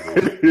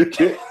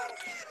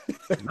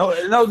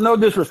 No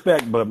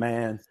disrespect, but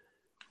man,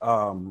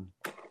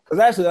 because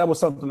actually that was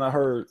something I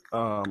heard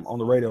on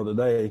the radio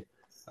today.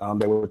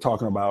 They were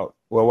talking about.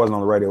 Well, it wasn't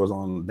on the radio; it was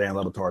on Dan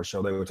Le Batard's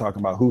show. They were talking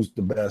about who's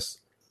got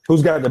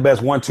the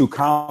best 1-2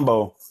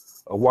 combo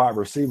of wide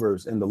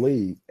receivers in the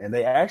league, and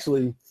they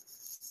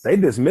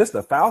dismissed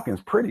the Falcons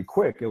pretty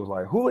quick. It was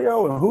like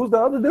Julio, and who's the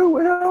other dude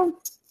with him?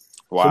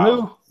 Wow.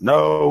 Sanu?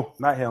 No,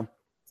 not him.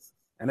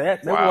 And they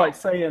were like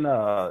saying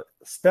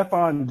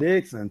Stephon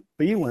Diggs and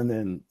Thielen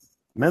in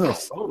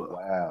Minnesota.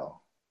 Wow.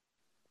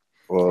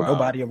 Well, No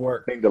body of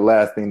work. I think the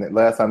last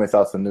time they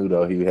saw Sanu,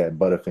 though, he had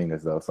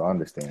butterfingers, though, so I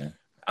understand.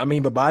 I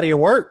mean, but body of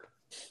work.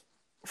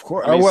 Of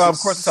course. I mean, of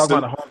course, we're talking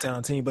about a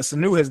hometown team, but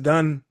Sanu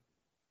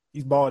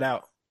he's balled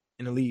out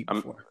in the league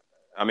before.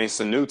 I mean,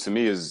 Sanu to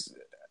me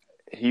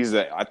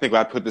I think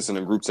I put this in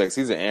a group text.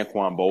 He's an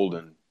Anquan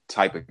Bolden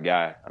type of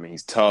guy. I mean,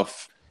 he's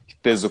tough,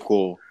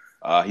 physical.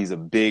 He's a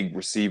big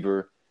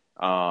receiver.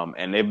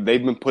 And they've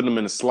been putting him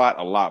in the slot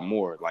a lot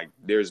more. Like,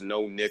 there's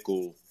no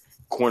nickel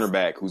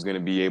cornerback who's going to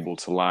be able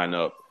to line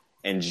up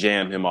and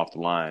jam him off the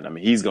line. I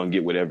mean, he's going to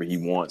get whatever he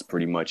wants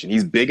pretty much. And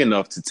he's big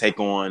enough to take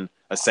on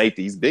a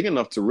safety. He's big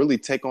enough to really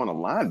take on a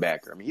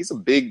linebacker. I mean, he's a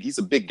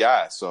big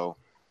guy. So,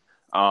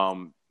 a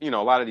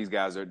lot of these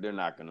guys they're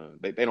not going to,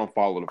 they don't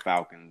follow the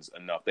Falcons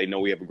enough. They know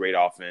we have a great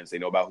offense. They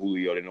know about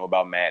Julio. They know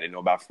about Matt. They know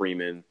about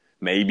Freeman.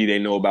 Maybe they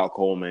know about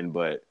Coleman,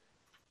 but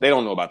they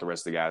don't know about the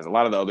rest of the guys. A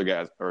lot of the other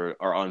guys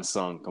are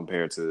unsung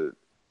compared to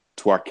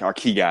our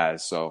key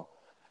guys. So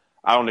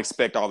I don't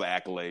expect all the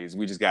accolades.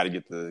 We just got to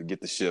get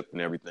the ship, and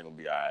everything will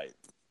be all right.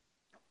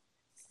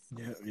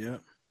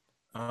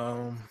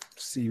 Yeah.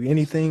 See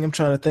anything? I'm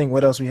trying to think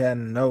what else we had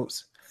in the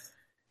notes.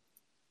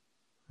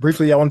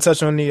 Briefly, I want to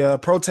touch on the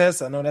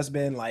protests. I know that's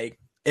been like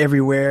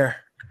everywhere.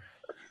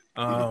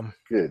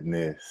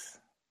 Goodness.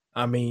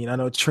 I mean, I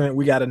know Trent.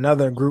 We got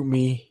another group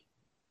me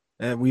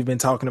that we've been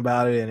talking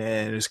about it,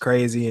 and it's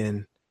crazy.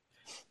 And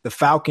the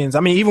Falcons.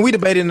 I mean, even we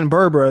debated in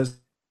Burbra's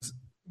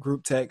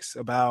group text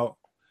about,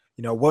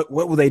 what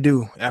will they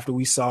do after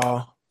we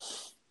saw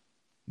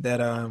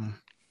that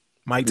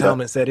Mike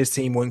Tomlin said his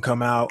team wouldn't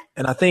come out,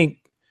 and I think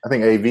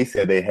AV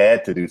said they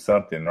had to do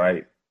something,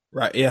 right?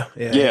 Right. Yeah.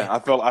 I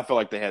felt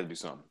like they had to do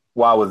something.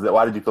 Why was that?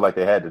 Why did you feel like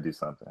they had to do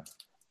something?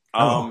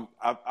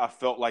 I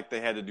felt like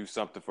they had to do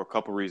something for a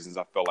couple reasons.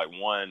 I felt like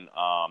one,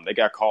 they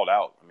got called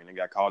out. I mean, they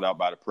got called out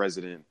by the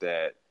president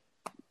that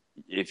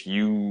if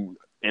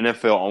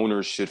NFL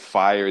owners should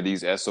fire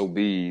these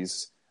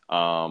SOBs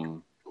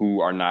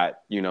who are not,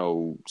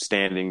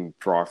 standing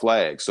for our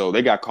flag. So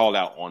they got called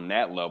out on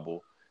that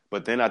level.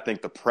 But then I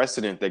think the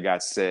precedent that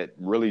got set,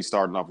 really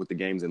starting off with the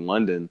games in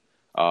London,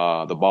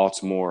 the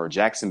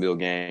Baltimore-Jacksonville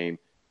game,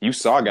 you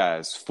saw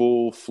guys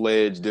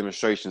full-fledged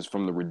demonstrations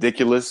from the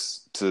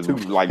ridiculous to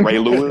like Ray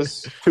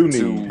Lewis. I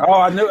knew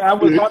I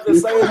was about to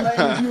say his name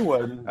as you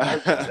wasn't.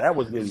 That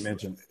was getting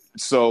mentioned.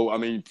 So I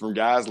mean, from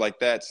guys like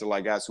that to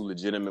like guys who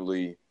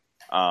legitimately,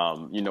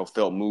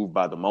 felt moved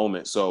by the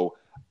moment. So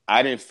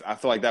I feel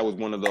like that was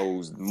one of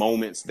those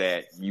moments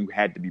that you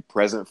had to be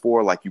present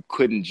for. Like you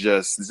couldn't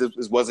just.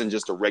 This wasn't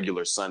just a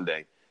regular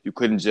Sunday. You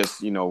couldn't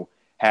just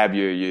have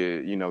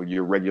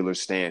your regular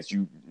stance.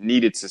 You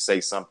needed to say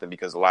something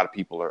because a lot of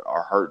people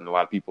are hurting. A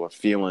lot of people are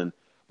feeling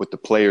what the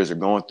players are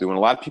going through, and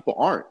a lot of people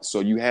aren't. So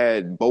you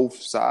had both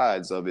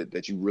sides of it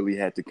that you really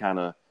had to kind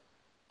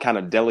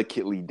of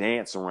delicately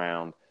dance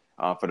around.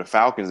 For the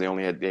Falcons, they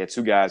had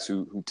two guys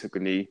who took a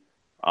knee.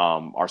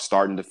 Our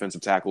starting defensive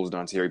tackles,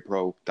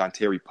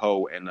 Dontari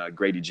Poe and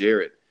Grady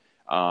Jarrett.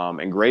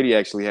 And Grady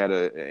actually had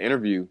an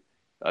interview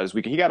this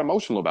week. He got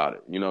emotional about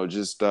it,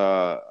 just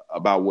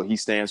about what he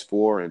stands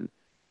for, and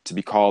to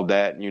be called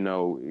that,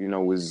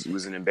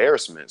 was an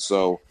embarrassment.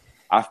 So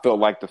I felt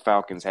like the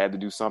Falcons had to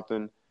do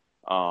something.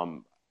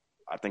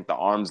 I think the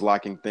arms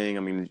locking thing,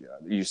 I mean,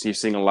 you're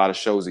seeing a lot of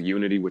shows of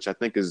unity, which I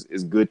think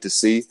is good to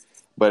see.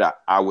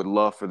 But I would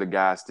love for the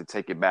guys to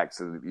take it back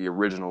to the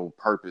original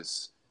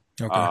purpose,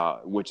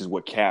 which is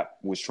what Cap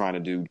was trying to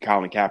do,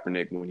 Colin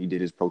Kaepernick, when he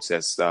did his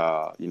protest,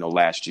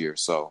 last year.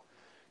 So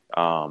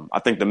I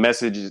think the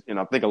message is, and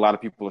I think a lot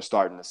of people are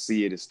starting to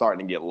see it. It's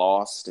starting to get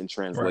lost in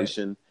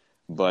translation. Right.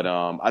 But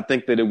I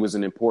think that it was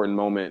an important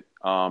moment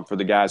for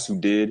the guys who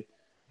did,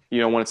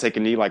 want to take a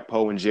knee, like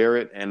Poe and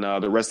Jarrett, and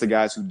the rest of the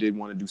guys who did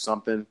want to do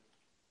something.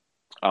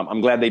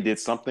 I'm glad they did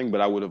something,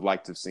 but I would have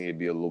liked to have seen it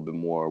be a little bit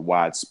more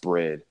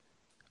widespread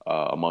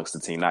amongst the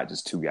team, not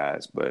just two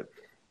guys. But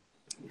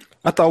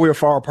I thought we were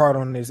far apart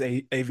on this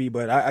AV,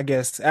 but I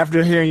guess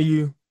after hearing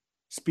you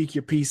speak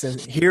your piece and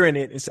hearing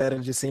it instead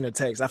of just seeing the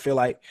text, I feel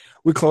like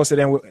we're closer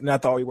than I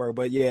thought we were.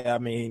 But yeah, I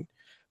mean,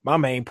 my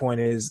main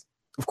point is,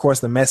 of course,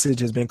 the message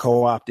has been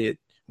co-opted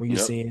when you're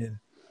seeing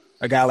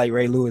a guy like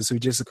Ray Lewis, who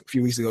just a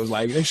few weeks ago was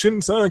like, they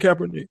shouldn't sign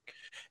Kaepernick.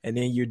 And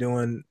then you're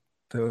doing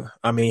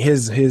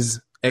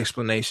his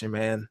explanation,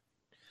 man.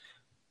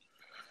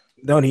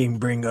 Don't even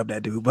bring up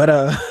that dude.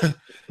 But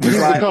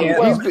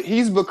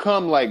he's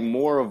become like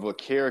more of a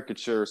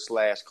caricature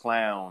 /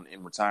 clown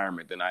in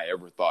retirement than I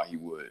ever thought he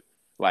would.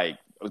 Like,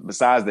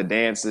 besides the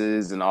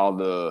dances and all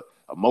the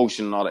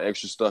emotion and all the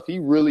extra stuff, he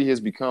really has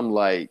become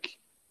like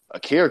a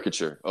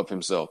caricature of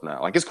himself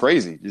now. Like, it's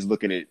crazy just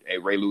looking at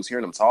Ray Lewis,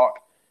 hearing him talk.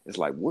 It's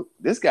like, what?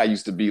 This guy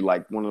used to be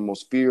like one of the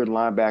most feared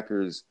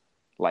linebackers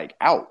like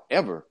out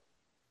ever.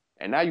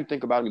 And now you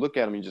think about him, you look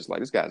at him, you're just like,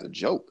 this guy's a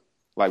joke.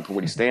 Like, for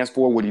what he stands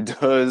for, what he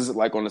does,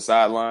 like on the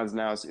sidelines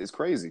now, it's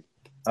crazy.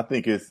 I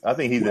think he's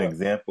an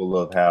example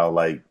of how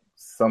like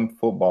some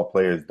football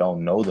players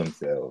don't know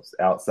themselves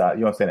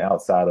outside,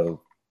 outside of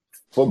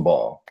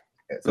football.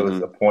 So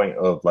it's a point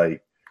of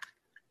like,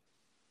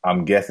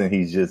 I'm guessing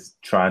he's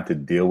just trying to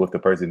deal with the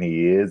person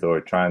he is,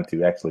 or trying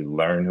to actually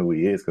learn who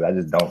he is.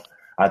 Because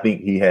I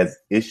think he has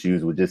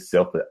issues with just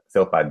self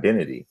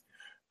identity.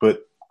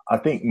 But I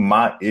think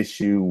my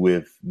issue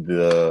with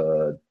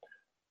the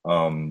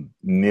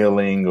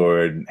kneeling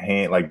or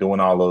hand, like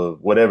doing all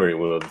of whatever it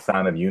was,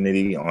 sign of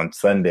unity on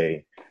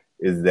Sunday,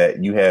 is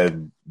that you have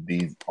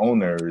these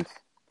owners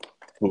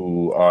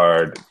who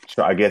are,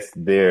 I guess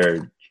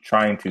they're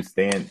trying to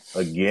stand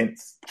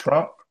against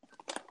Trump,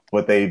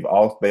 but they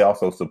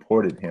also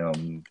supported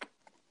him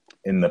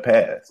in the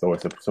past, or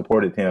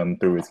supported him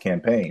through his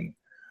campaign.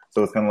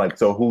 So it's kind of like,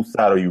 so whose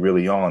side are you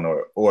really on,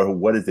 or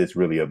what is this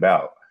really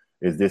about?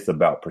 Is this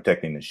about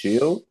protecting the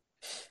shield?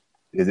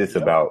 Is this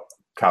about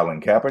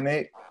Colin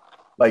Kaepernick?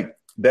 Like,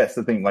 that's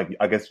the thing. Like,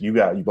 I guess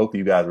both of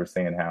you guys were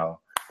saying how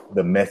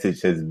the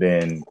message has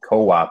been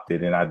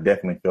co-opted, and I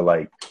definitely feel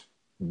like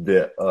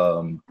the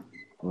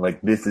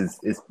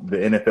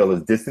NFL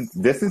is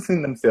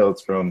distancing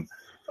themselves from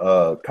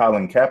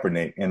Colin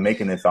Kaepernick and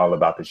making this all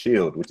about the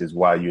shield, which is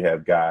why you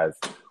have guys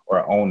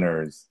or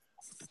owners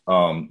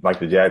like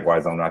the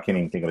Jaguars owner, I can't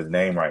even think of his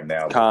name right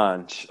now.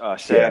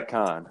 Shad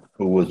Khan,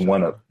 who was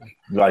one of,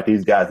 like,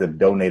 these guys have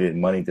donated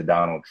money to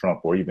Donald Trump,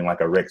 or even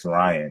like a Rex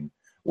Ryan,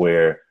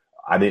 where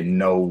I didn't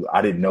know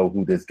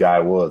who this guy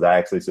was. I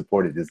actually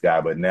supported this guy,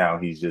 but now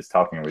he's just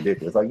talking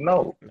ridiculous. Like,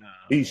 no,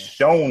 he's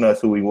shown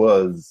us who he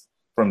was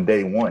from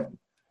day one.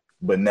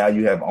 But now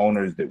you have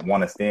owners that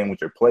want to stand with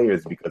your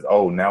players because,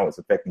 now it's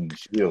affecting the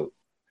shield.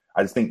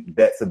 I just think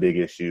that's a big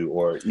issue.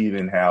 Or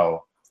even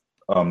how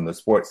the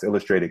Sports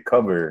Illustrated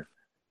cover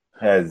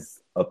has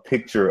a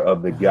picture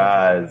of the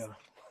guys,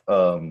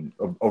 of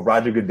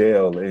Roger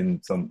Goodell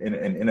and some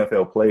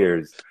NFL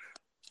players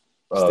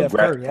Steph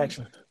Curry,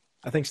 actually.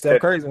 I think Steph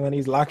Curry's when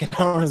he's locking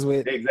arms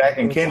with.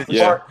 Exactly. And Candace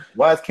Parker.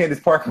 Why is Candace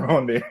Parker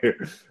on there?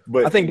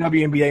 But I think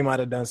WNBA might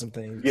have done some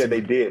things. Yeah,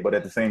 they did. But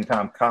at the same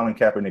time, Colin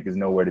Kaepernick is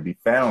nowhere to be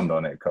found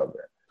on that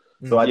cover.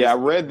 So I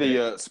read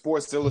the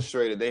Sports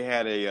Illustrated. They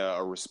had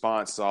a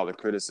response to all the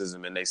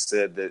criticism, and they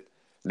said that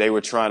they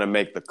were trying to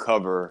make the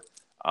cover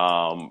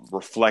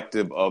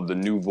reflective of the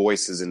new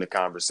voices in the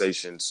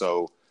conversation.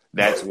 So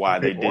that's why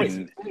they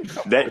didn't.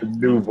 That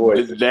new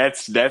voice.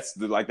 That's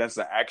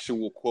the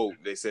actual quote.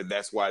 They said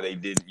that's why they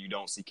didn't. You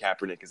don't see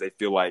Kaepernick because they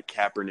feel like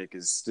Kaepernick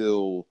is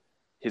still,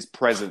 his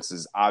presence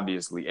is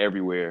obviously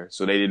everywhere.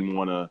 So they didn't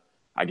want to,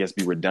 I guess,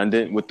 be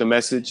redundant with the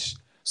message.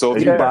 So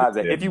if you buy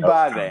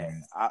that,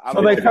 I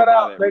so they cut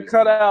out. They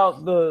cut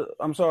out the.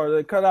 I'm sorry.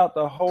 They cut out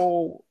the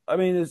whole. I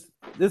mean,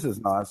 this is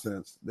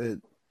nonsense.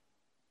 But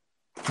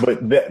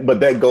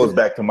that goes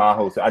back to my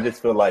whole. I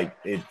just feel like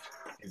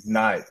it's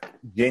not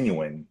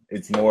genuine.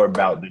 It's more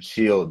about the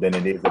shield than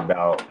it is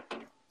about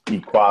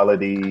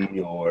equality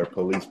or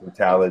police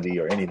brutality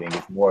or anything.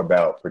 It's more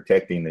about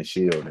protecting the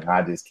shield, and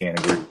I just can't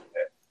agree with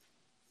that.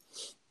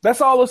 That's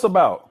all it's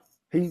about.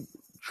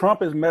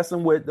 Trump is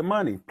messing with the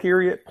money.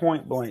 Period.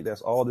 Point blank.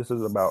 That's all this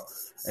is about.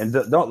 And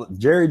don't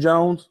Jerry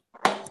Jones.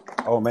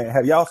 Oh man,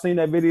 have y'all seen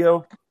that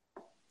video?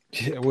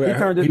 Yeah, he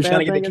turned this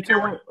damn thing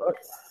into.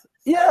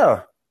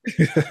 Yeah.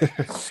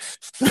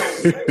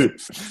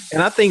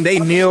 And I think they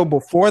kneeled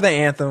before the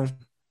anthem,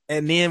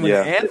 and then when the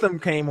anthem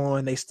came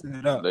on, they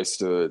stood up. They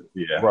stood.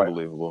 Yeah, right.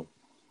 Unbelievable.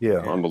 Yeah,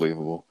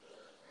 unbelievable.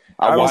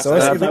 I watched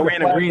that. We're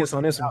in agreement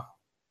on this one.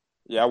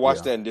 Yeah, I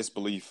watched that in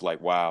disbelief. Like,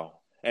 wow.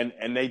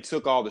 And they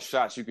took all the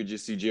shots. You could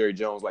just see Jerry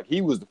Jones. Like,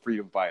 he was the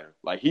freedom fighter.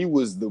 Like, he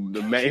was the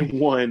main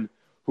one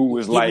who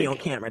was Get me on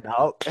camera,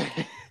 dog.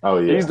 Oh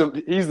yeah,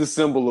 he's the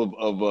symbol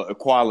of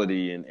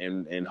equality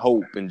and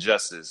hope and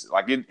justice.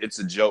 Like, it's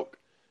a joke.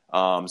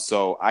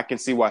 So I can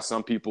see why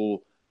some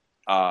people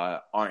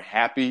aren't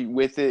happy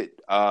with it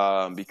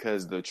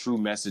because the true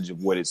message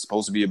of what it's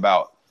supposed to be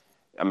about,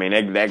 I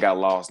mean, that got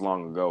lost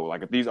long ago.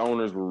 Like, if these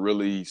owners were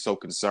really so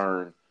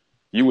concerned,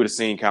 you would have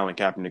seen Colin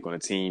Kaepernick on a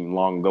team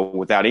long ago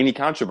without any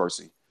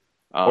controversy.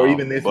 Or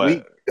even this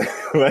week.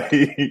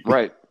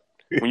 Right.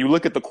 When you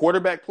look at the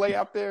quarterback play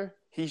out there,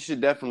 he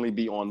should definitely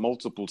be on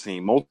multiple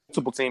teams.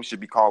 Multiple teams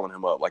should be calling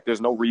him up. Like, there's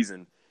no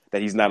reason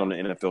that he's not on the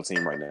NFL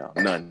team right now.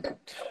 None.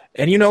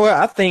 And you know what?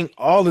 I think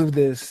all of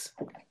this,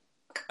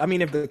 I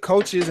mean, if the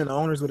coaches and the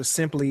owners would have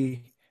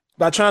simply,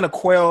 by trying to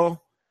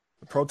quell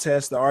the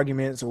protests, the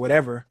arguments, or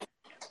whatever,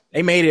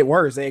 they made it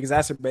worse. They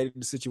exacerbated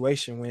the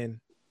situation when,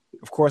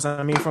 of course,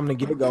 I mean, from the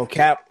get-go,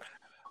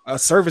 a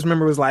service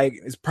member was like,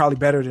 it's probably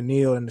better to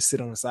kneel than to sit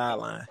on the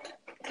sideline.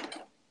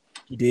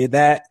 He did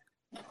that.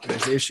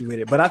 There's an issue with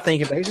it. But I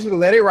think if they just would have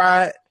let it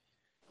ride,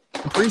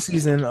 in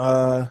preseason,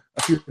 a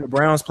few of the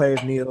Browns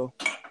players kneel.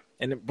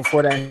 And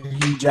before that,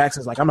 Hugh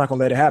Jackson's like, I'm not going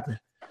to let it happen.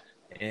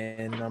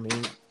 And, I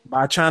mean,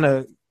 by trying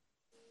to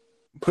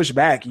push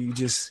back, you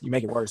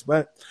make it worse.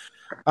 But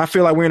I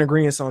feel like we're in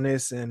agreement on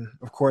this. And,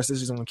 of course,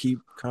 this is going to keep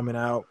coming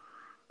out.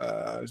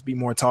 There's be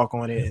more talk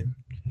on it.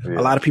 And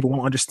a lot of people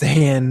won't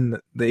understand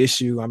the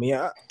issue. I mean,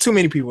 too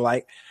many people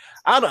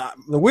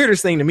the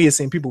weirdest thing to me is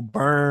seeing people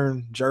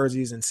burn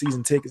jerseys and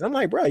season tickets. I'm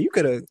like, bro, you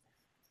could have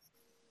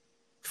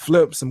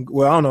flipped some.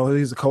 Well, I don't know.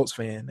 He's a Colts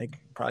fan. They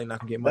probably not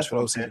gonna get much for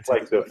those season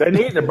tickets. They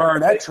need to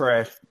burn that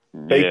trash.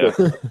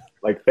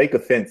 Fake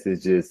offense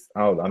is just.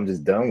 I'm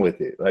just done with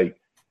it. Like,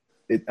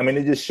 it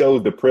just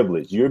shows the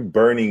privilege. You're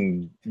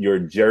burning your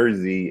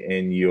jersey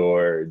and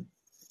your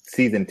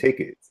season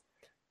tickets.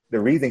 The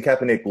reason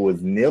Kaepernick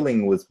was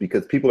kneeling was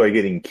because people are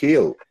getting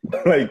killed.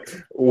 Like,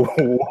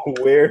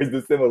 where is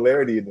the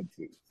similarity in the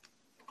two?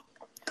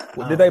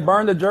 Did they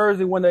burn the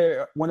jersey when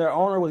their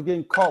owner was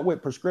getting caught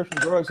with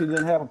prescription drugs he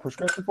didn't have a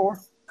prescription for?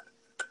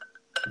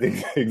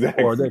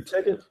 Exactly. Or their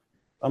tickets?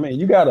 I mean,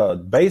 you got a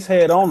base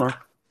head owner.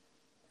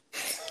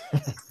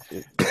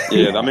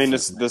 Yeah, I mean,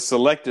 the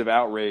selective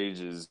outrage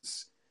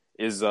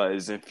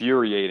is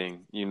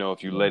infuriating. You know,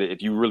 if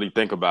you really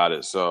think about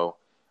it. So.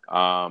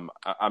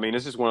 I mean,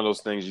 it's just one of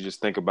those things you just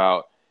think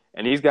about.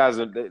 And these guys,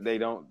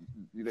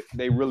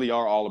 they really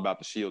are all about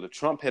the shield. If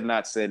Trump had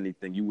not said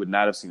anything, you would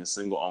not have seen a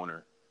single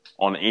owner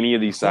on any of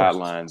these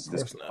sidelines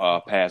this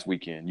past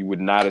weekend. You would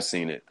not have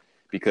seen it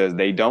because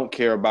they don't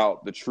care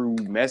about the true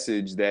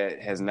message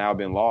that has now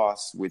been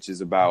lost, which is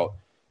about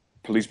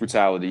police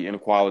brutality,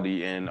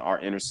 inequality in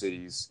our inner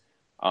cities,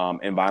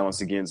 and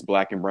violence against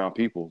Black and brown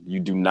people.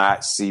 You do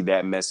not see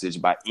that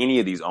message by any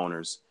of these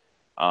owners.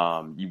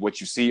 What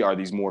you see are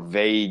these more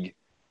vague,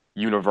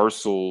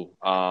 universal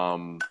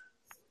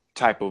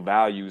type of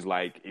values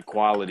like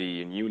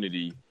equality and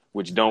unity,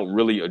 which don't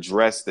really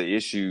address the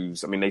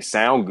issues. I mean, they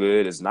sound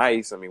good, it's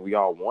nice. I mean, we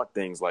all want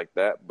things like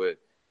that, but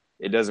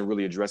it doesn't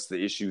really address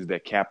the issues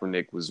that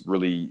Kaepernick was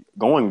really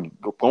going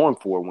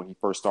for when he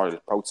first started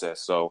his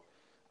protest. So,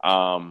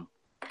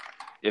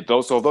 if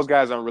those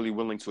guys aren't really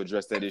willing to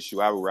address that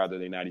issue, I would rather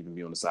they not even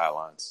be on the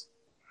sidelines.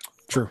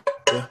 True.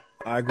 Yeah,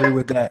 I agree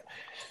with that.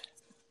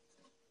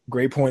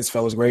 Great points,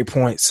 fellas. Great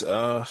points.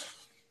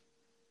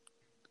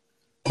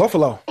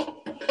 Buffalo.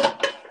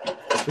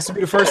 This will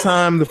be the first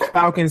time the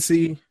Falcons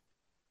see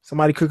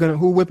somebody cooking,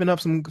 whipping up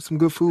some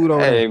good food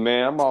over Hey, there.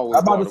 man, I'm always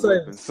I'm about about to say-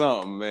 whipping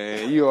something,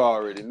 man. You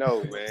already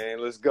know, man.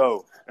 Let's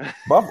go.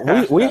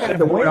 But we had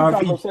the wing RV.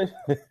 conversation.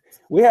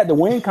 We had the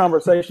wing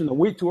conversation a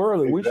week too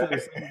early. We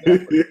should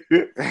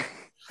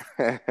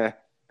have.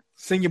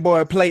 Send your boy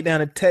a plate down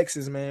to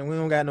Texas, man. We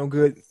don't got no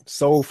good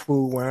soul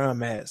food where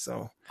I'm at,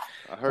 so.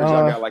 I heard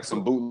y'all got like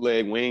some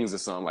bootleg wings or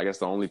something. Like that's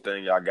the only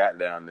thing y'all got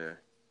down there.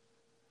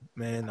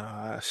 Man,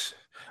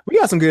 we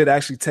got some good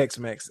actually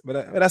Tex-Mex,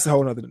 but that's a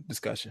whole nother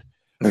discussion.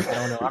 I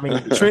don't know. I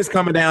mean, Trent's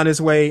coming down this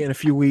way in a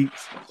few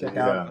weeks. Check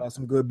out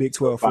some good Big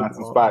 12 Find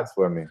football. some spots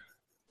for me.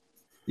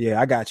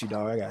 Yeah, I got you,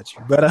 dog. I got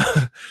you. But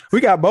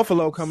we got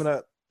Buffalo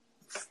coming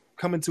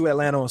to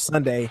Atlanta on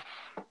Sunday.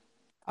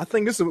 I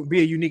think this will be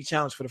a unique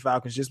challenge for the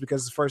Falcons just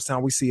because it's the first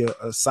time we see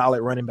a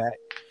solid running back.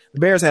 The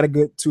Bears had a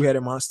good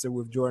two-headed monster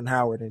with Jordan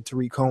Howard and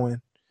Tariq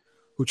Cohen,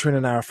 who Trent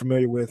and I are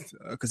familiar with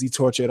because he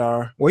tortured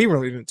he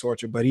really didn't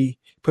torture, but he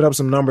put up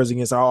some numbers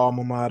against our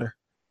alma mater.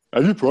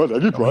 Are you proud?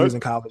 When he was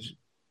in college.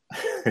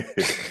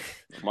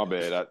 My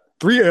bad.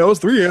 3 L's.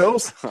 Hey,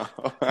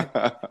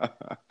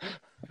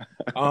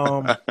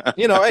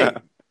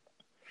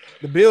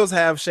 the Bills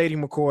have Shady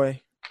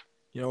McCoy,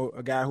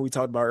 a guy who we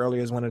talked about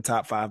earlier is one of the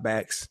top 5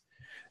 backs.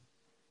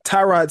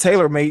 Tyrod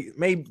Taylor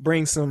may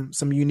bring some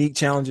unique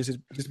challenges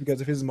just because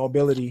of his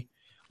mobility.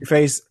 We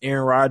face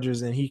Aaron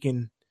Rodgers, and he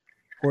can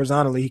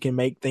horizontally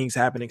make things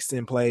happen,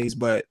 extend plays,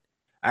 but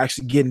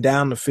actually getting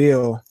down the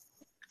field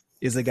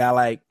is a guy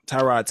like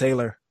Tyrod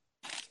Taylor.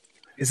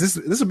 This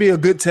will be a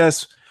good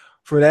test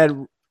for that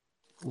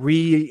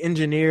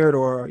re-engineered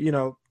or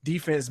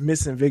defense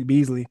missing Vic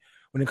Beasley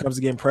when it comes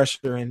to getting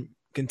pressure and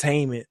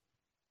containment.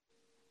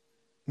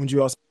 Would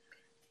you also?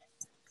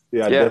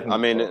 Yeah. I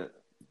mean.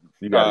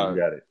 You got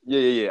it.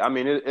 Yeah. I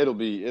mean, it'll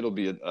be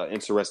an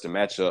interesting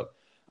matchup.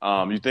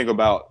 You think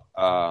about,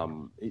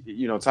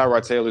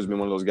 Tyrod Taylor's been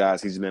one of those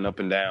guys. He's been up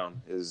and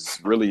down his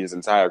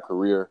entire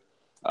career,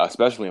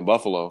 especially in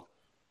Buffalo.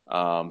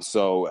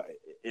 So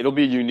it'll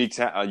be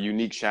a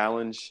unique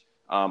challenge.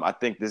 I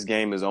think this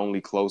game is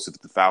only close if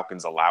the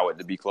Falcons allow it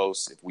to be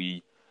close. If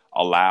we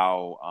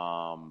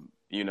allow,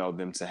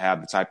 them to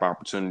have the type of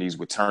opportunities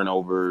with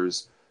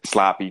turnovers,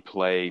 sloppy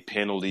play,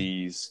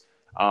 penalties.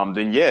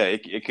 Then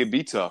it could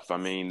be tough. I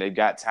mean, they've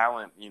got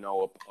talent,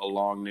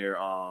 along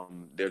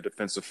their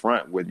defensive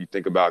front. Whether you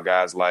think about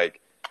guys like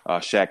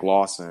Shaq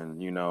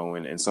Lawson,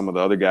 and some of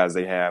the other guys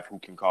they have who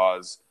can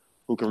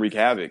wreak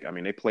havoc. I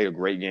mean, they played a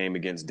great game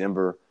against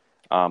Denver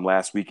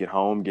last week at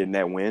home, getting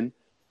that win.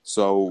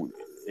 So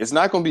it's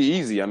not going to be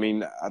easy. I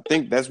mean, I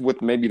think that's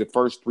what maybe the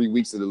first 3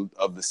 weeks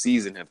of the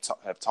season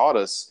have taught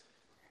us.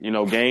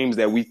 Games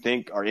that we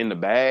think are in the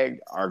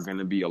bag are going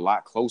to be a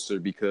lot closer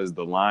because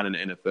the line in the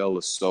NFL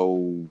is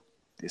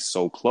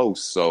so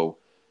close. So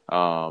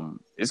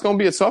it's going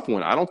to be a tough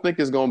one. I don't think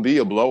it's going to be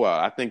a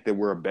blowout. I think that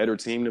we're a better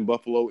team than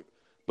Buffalo,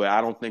 but I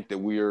don't think that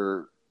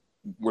we're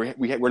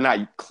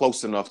not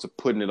close enough to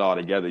putting it all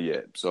together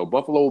yet. So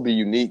Buffalo will be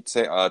unique.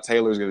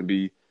 Taylor's going to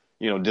be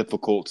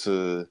difficult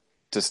to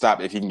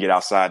stop if he can get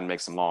outside and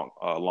make some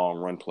long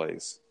run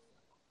plays.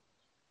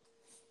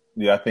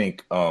 Yeah, I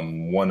think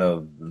one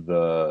of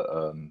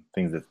the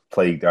things that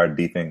plagued our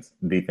defense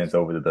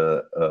over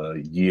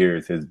the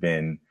years has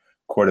been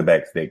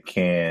quarterbacks that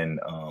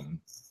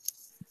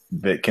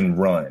can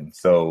run.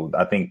 So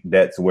I think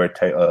that's where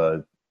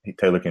Taylor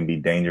can be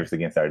dangerous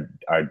against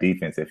our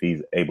defense if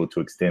he's able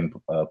to extend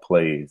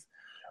plays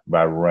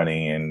by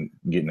running and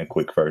getting a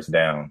quick first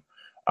down.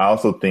 I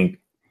also think,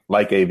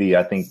 like AV,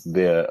 I think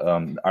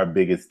our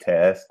biggest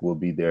task will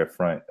be their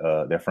front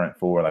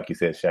four, like you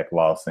said, Shaq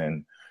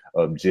Lawson.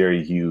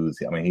 Jerry Hughes.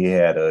 I mean, he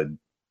had a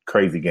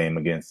crazy game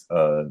against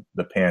the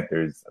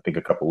Panthers, I think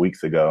a couple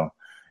weeks ago.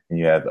 And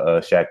you have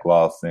Shaq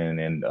Lawson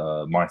and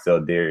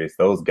Marcel Darius.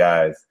 Those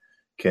guys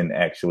can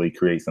actually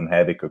create some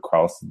havoc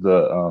across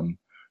the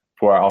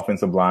for our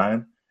offensive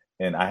line.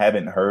 And I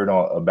haven't heard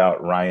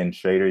about Ryan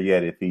Shader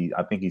yet.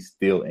 I think he's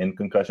still in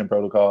concussion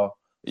protocol.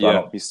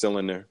 So he's still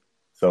in there.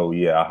 So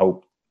I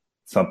hope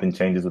something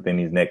changes within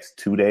these next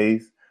 2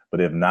 days. But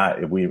if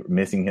not, if we're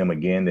missing him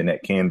again, then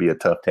that can be a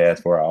tough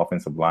task for our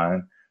offensive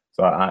line.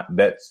 So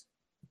that's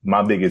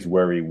my biggest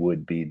worry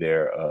would be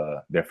their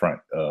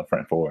front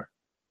four.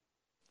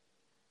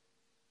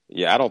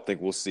 Yeah, I don't think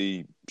we'll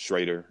see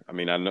Schrader. I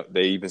mean, I know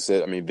they even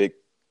said. I mean, Vic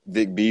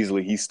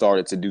Beasley, he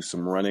started to do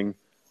some running.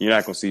 You're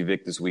not going to see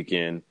Vic this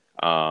weekend.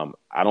 I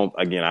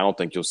don't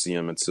think you'll see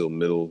him until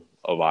middle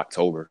of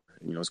October.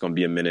 It's going to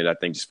be a minute, I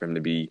think, just for him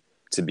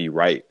to be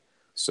right.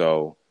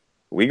 So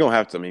we're going to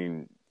have to. I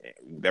mean,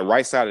 the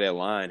right side of that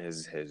line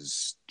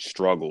has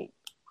struggled.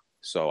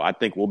 So I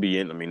think we'll be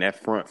in. I mean,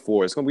 that front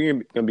four, it's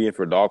going to be in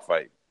for a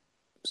dogfight.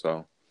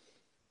 So,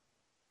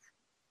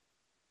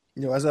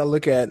 as I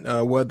look at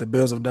what the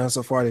Bills have done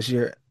so far this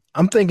year,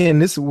 I'm thinking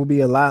this will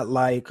be a lot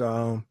like,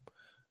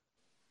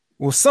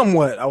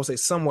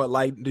 somewhat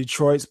like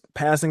Detroit's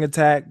passing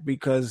attack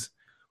because,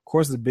 of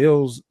course, the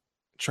Bills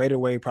traded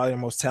away probably the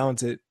most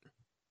talented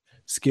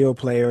skill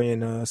player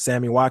in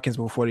Sammy Watkins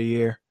before the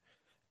year.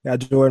 Got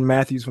Jordan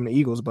Matthews from the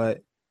Eagles,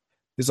 but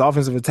this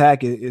offensive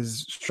attack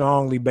is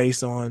strongly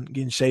based on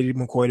getting Shady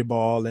McCoy the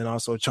ball and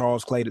also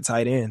Charles Clay the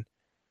tight end.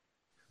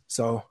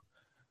 So,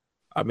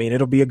 I mean,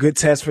 it'll be a good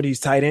test for these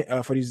tight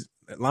end for these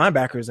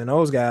linebackers and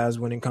those guys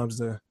when it comes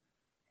to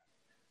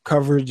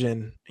coverage.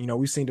 And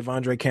we've seen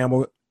Devondre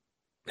Campbell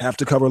have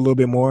to cover a little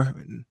bit more,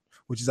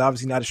 which is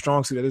obviously not a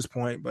strong suit at this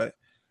point. But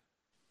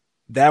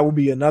that will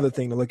be another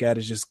thing to look at,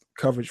 is just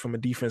coverage from a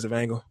defensive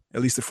angle,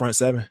 at least the front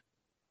seven.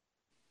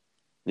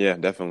 Yeah,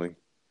 definitely.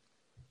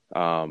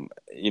 And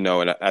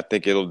I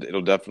think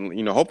it'll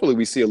definitely, hopefully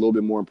we see a little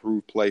bit more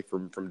improved play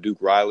from Duke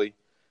Riley.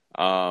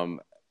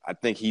 I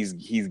think he's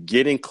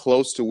getting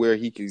close to where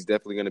he's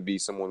definitely going to be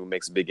someone who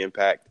makes a big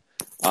impact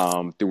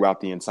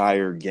throughout the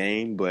entire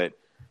game. But,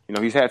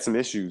 he's had some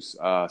issues,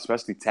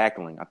 especially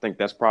tackling. I think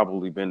that's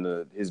probably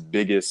been his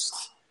biggest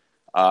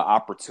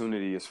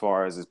opportunity as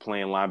far as his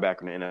playing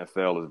linebacker in the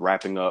NFL, is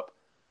wrapping up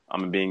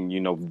and being,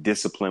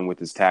 disciplined with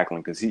his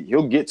tackling, because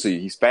he'll get to you.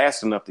 He's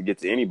fast enough to get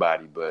to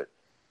anybody, but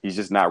he's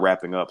just not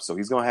wrapping up. So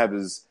he's going to have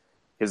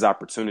his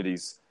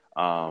opportunities,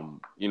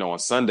 on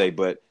Sunday.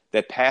 But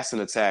that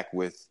passing attack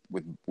with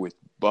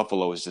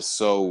Buffalo is just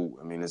so,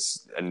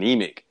 it's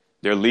anemic.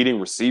 Their leading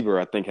receiver,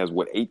 I think, has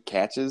 8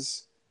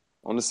 catches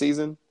on the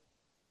season?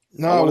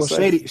 No, well,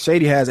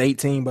 Shady has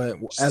 18, but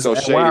as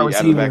Shady wide out of the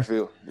receiver,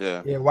 backfield.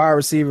 Yeah, wide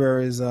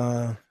receiver is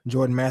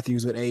Jordan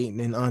Matthews with 8, and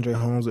then Andre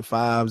Holmes with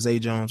 5, Zay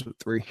Jones with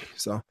 3.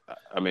 So,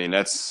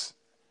 that's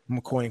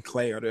McCoy and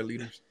Clay are their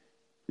leaders.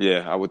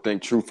 Yeah, I would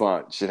think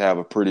Trufant should have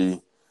a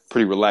pretty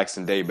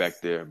relaxing day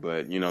back there,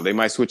 but they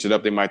might switch it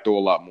up. They might throw a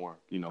lot more,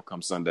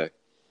 come Sunday.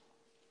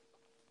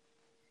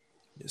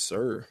 Yes,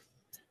 sir.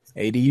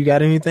 AD, you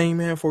got anything,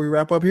 man, before we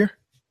wrap up here?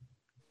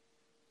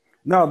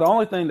 No, the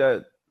only thing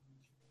that,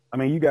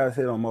 you guys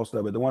hit on most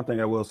of it. The one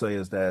thing I will say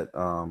is that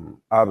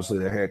obviously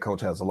their head coach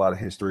has a lot of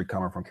history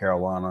coming from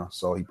Carolina,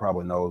 so he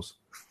probably knows.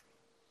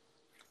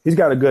 He's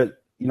got a good,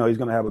 he's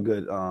going to have a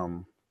good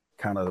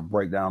kind of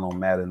breakdown on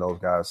Matt and those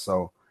guys.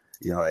 So,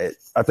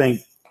 I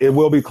think it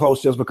will be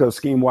close just because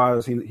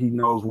scheme-wise he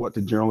knows what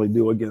to generally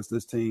do against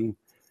this team.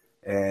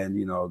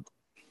 And,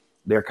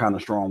 they're kind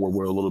of strong where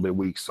we're a little bit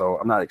weak. So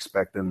I'm not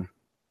expecting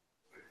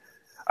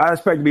 – I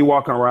expect to be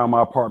walking around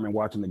my apartment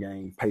watching the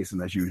game,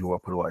 pacing as usual. I'll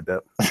put it like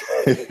that.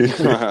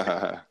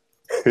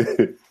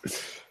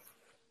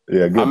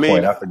 Yeah, good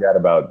point. I forgot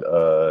about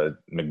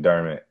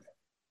McDermott.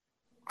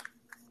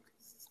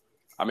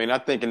 I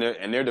think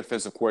and their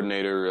defensive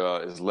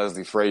coordinator is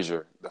Leslie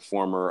Frazier, the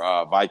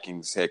former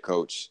Vikings head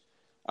coach.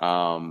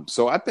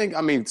 So I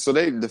think, so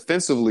they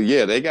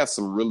defensively, they got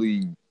some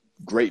really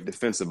great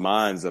defensive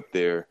minds up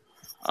there.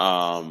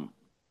 I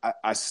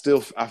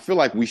feel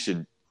like we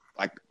should,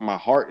 my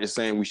heart is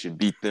saying we should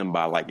beat them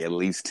by at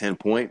least 10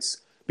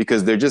 points,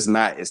 because they're just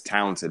not as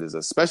talented as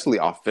us, especially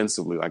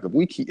offensively.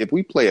 If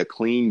we play a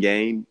clean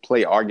game,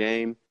 play our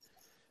game,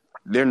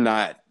 they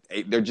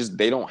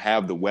don't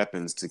have the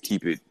weapons to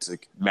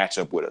match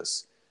up with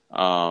us.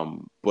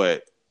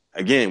 But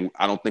again,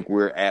 I don't think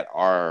we're at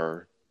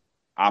our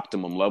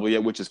optimum level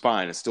yet, which is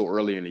fine. It's still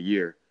early in the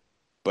year,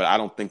 but I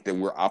don't think that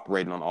we're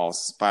firing on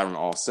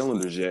all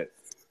cylinders yet,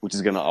 which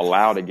is going to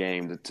allow the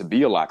game to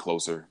be a lot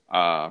closer,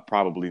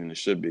 probably than it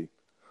should be.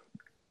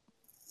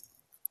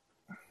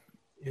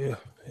 Yeah.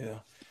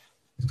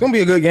 It's going to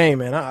be a good game,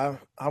 man.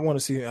 I want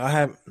to see.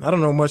 I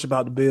don't know much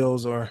about the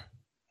Bills, or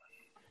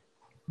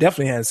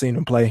definitely hadn't seen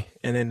them play.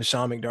 And then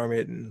Sean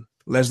McDermott and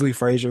Leslie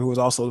Frazier, who was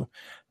also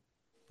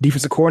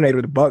defensive coordinator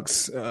with the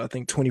Bucs, I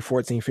think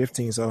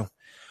 2014-15. So a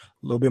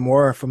little bit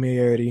more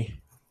familiarity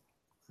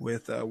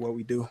with what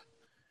we do.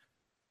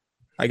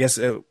 I guess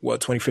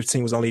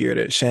 2015 was the only year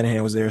that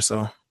Shanahan was there,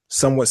 so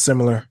somewhat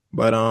similar.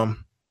 But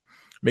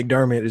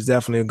McDermott is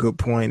definitely a good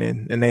point,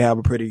 and they have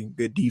a pretty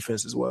good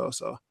defense as well.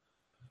 So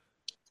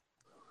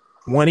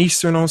 1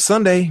 Eastern on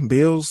Sunday,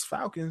 Bills,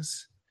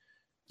 Falcons.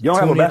 You don't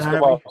have a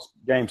basketball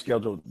game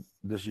scheduled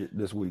this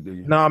week, do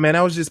you? No, man,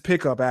 that was just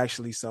pickup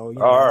actually. So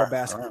no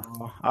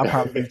basketball. Right. I'll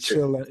probably be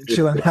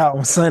chilling out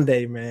on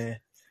Sunday, man.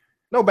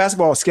 No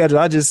basketball schedule.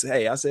 I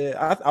said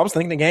I was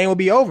thinking the game would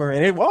be over,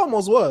 and it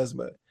almost was,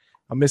 but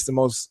I missed the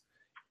most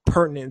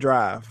pertinent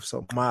drive,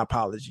 so my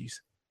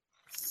apologies.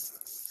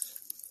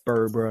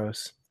 Bird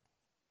Bros.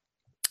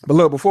 But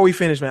look, before we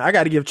finish, man, I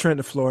got to give Trent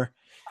the floor.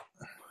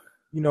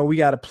 We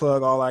got to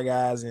plug all our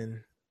guys,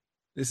 and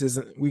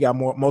we got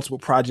multiple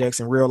projects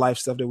and real life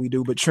stuff that we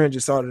do, but Trent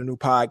just started a new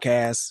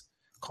podcast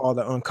called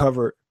The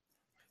Uncovered.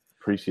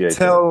 Appreciate it.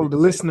 Tell the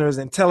listeners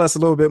and tell us a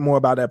little bit more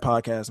about that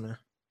podcast, man.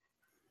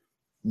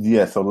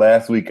 Yeah, so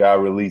last week I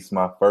released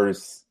my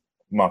first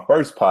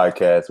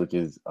podcast, which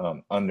is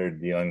Under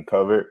the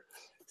Uncovered.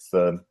 It's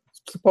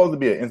supposed to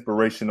be an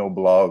inspirational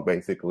blog,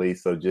 basically.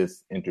 So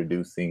just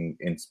introducing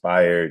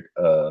inspired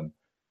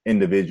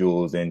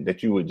individuals and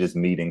that you would just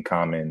meet in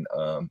common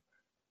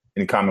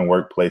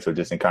workplace or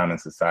just in common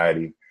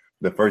society.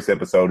 The first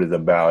episode is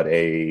about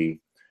a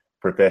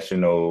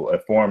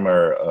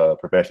former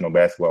professional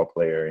basketball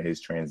player and his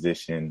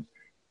transition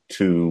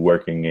to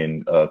working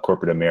in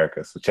corporate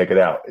America. So check it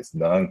out. It's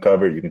The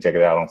Uncovered. You can check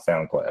it out on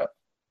SoundCloud.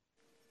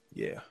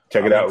 Yeah.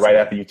 Check it out right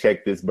after you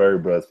check this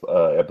Bird Bros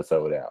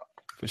episode out.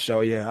 For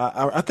sure,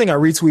 yeah. I think I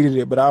retweeted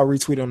it, but I'll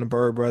retweet it on the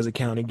Bird Bros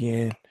account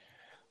again.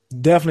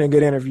 Definitely a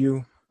good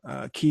interview.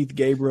 Keith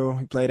Gabriel,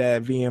 he played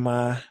at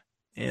VMI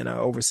and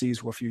overseas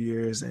for a few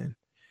years, and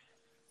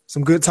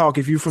some good talk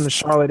if you're from the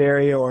Charlotte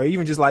area or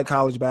even just like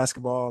college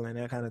basketball and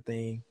that kind of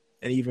thing,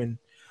 and even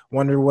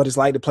wonder what it's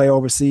like to play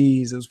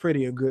overseas. It was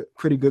pretty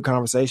good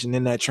conversation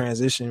in that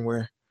transition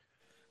where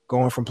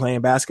going from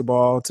playing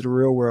basketball to the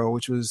real world,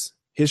 which was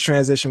his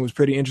transition was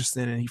pretty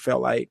interesting, and he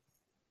felt like,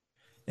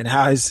 and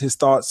how his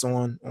thoughts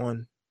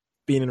on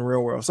being in the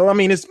real world. So I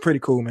mean, it's pretty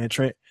cool, man.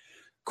 Trent,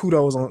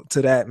 kudos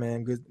to that,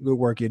 man. Good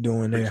work you're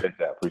doing there. Appreciate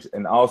that.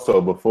 And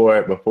also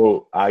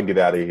before I get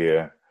out of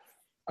here,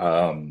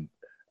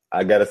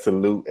 I gotta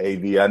salute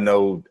AD. I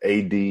know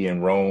AD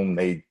and Rome,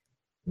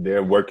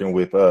 they're working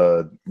with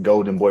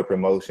Golden Boy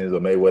Promotions or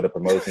Mayweather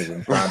Promotions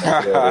and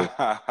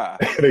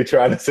they're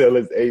trying to sell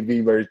his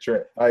AB versus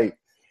Trent fight.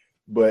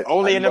 But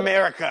only in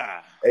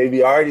America.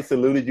 AB, I already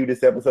saluted you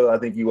this episode. I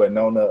think you were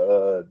known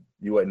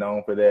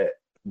for that.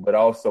 But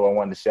also I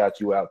wanted to shout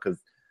you out because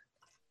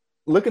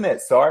looking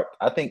at Sark,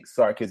 I think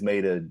Sark has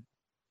made a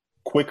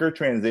quicker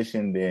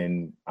transition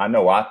than I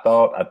know I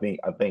thought. I think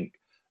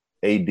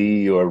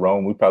AD or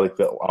Rome, we probably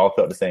all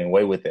felt the same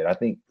way with it. I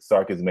think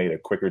Sark has made a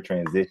quicker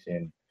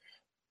transition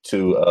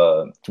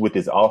to with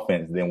his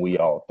offense than we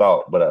all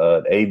thought.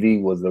 But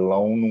AD was the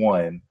lone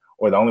one,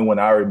 or the only one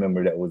I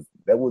remember that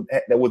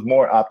was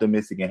more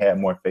optimistic and had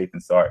more faith in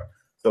Sark.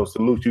 So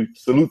salute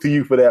to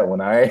you for that one.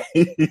 All right.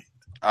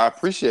 I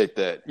appreciate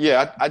that.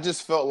 Yeah, I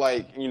just felt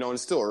like,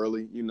 it's still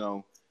early,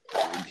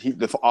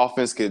 the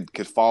offense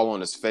could fall on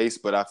his face,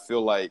 but I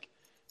feel like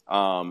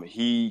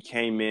he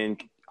came in,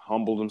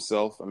 humbled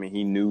himself. I mean,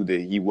 he knew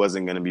that he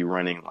wasn't going to be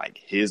running like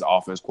his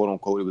offense, quote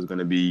unquote. It was going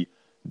to be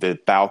the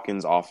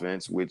Falcons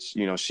offense, which,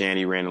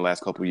 Shanny ran the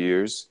last couple of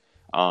years.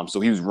 So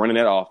he was running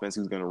that offense.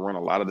 He was going to run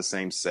a lot of the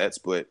same sets,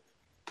 but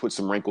put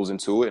some wrinkles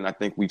into it. And I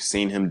think we've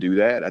seen him do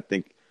that. I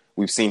think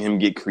we've seen him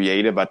get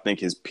creative. I think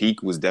his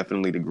peak was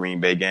definitely the Green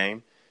Bay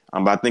game.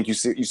 But I think you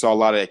saw a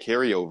lot of that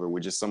carryover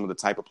with just some of the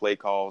type of play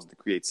calls, the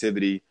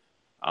creativity.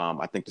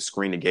 I think the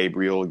screen to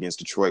Gabriel against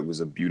Detroit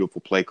was a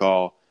beautiful play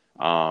call.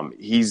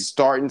 He's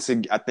starting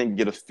to, I think,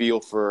 get a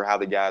feel for how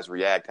the guys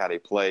react, how they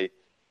play,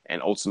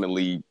 and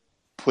ultimately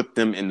put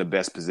them in the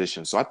best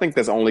position. So I think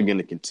that's only going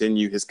to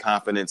continue. His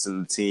confidence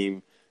in the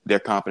team, their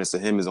confidence in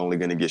him is only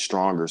going to get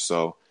stronger.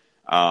 So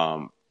we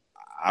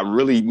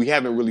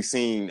haven't really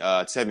seen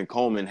Tevin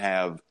Coleman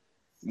have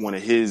one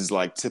of his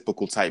like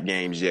typical type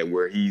games yet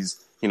where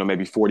he's,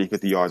 maybe 40,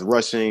 50 yards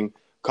rushing, a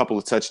couple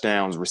of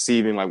touchdowns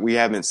receiving. Like we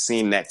haven't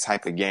seen that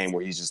type of game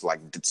where he's just like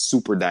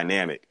super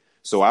dynamic.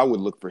 So I would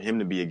look for him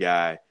to be a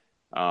guy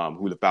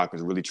who the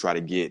Falcons really try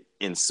to get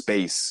in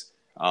space,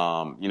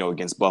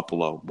 against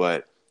Buffalo.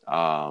 But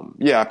I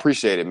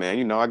appreciate it,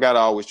 man. I got to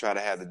always try to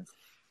have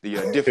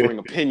the differing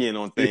opinion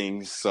on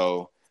things.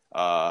 So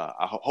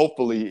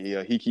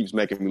hopefully he keeps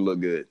making me look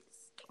good.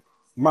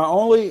 My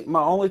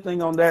only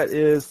thing on that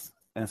is,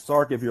 and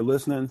Sark, if you're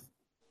listening,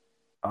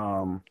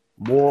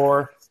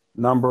 Moore,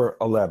 number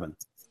 11.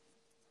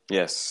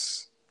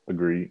 Yes.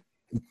 Agreed.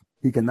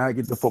 He cannot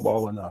get the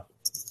football enough.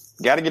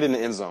 Got to get in the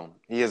end zone.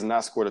 He has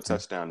not scored a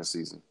touchdown this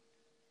season,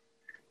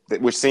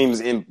 which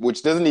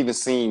doesn't even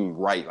seem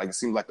right. Like it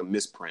seems like a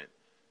misprint.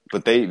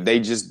 But they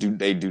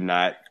do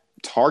not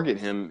target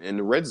him in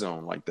the red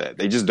zone like that.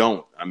 They just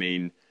don't. I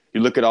mean,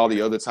 you look at all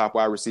the other top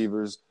wide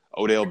receivers: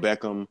 Odell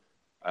Beckham,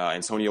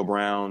 Antonio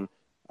Brown,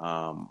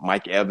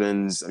 Mike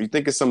Evans. You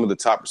think of some of the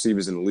top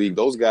receivers in the league.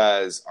 Those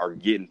guys are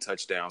getting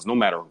touchdowns no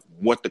matter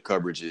what the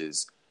coverage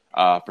is.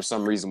 For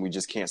some reason, we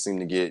just can't seem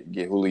to get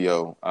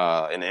Julio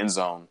in the end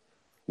zone,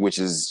 which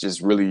is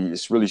just really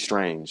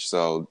strange.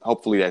 So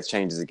hopefully that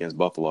changes against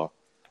Buffalo.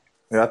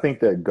 Yeah, I think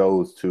that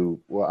goes to,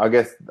 I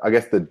guess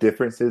the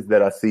differences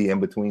that I see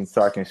in between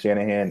Sark and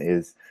Shanahan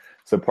is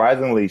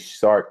surprisingly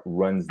Sark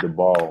runs the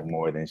ball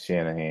more than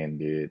Shanahan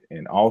did.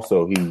 And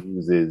also he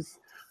uses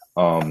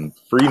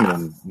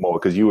Freeman more,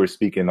 because you were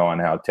speaking on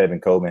how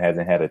Tevin Coleman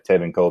hasn't had a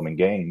Tevin Coleman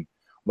game.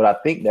 But I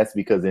think that's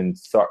because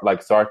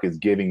Sark is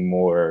giving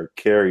more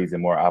carries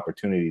and more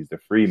opportunities to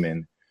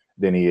Freeman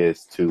than he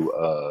is to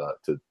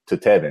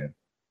Tevin.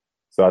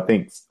 So I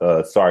think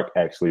Sark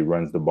actually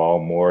runs the ball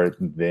more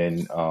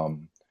than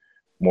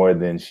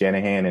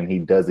Shanahan, and he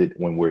does it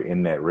when we're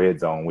in that red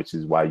zone, which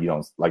is why you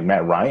don't like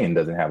Matt Ryan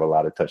doesn't have a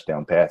lot of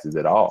touchdown passes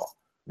at all.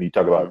 I mean, you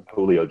talk about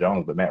Julio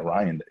Jones, but Matt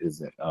Ryan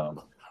isn't.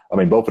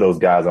 Both of those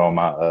guys are on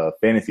my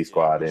fantasy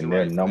squad, and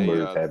their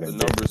numbers haven't.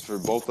 The numbers for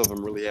both of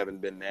them really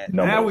haven't been that.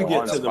 Now we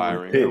get to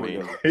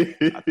inspiring.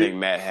 I think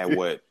Matt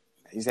had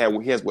he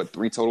has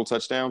 3 total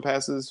touchdown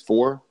passes,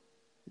 4,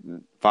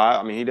 5.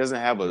 I mean, he doesn't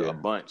have a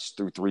bunch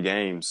through 3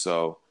 games.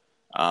 So,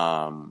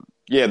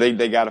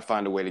 they got to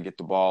find a way to get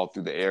the ball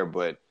through the air.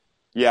 But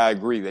yeah, I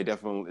agree.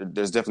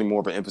 There's definitely more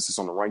of an emphasis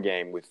on the run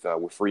game with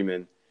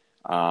Freeman,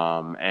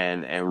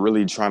 and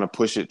really trying to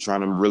push it,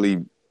 trying to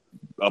really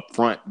up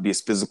front be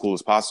as physical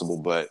as possible.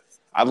 But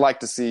I'd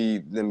like to see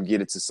them get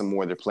it to some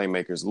more of their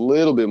playmakers a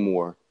little bit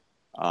more.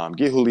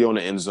 Get Julio in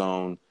the end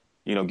zone.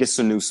 Get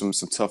some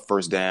tough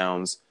first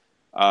downs.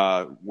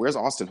 Where's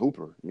Austin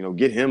Hooper?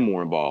 Get him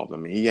more involved. I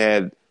mean, he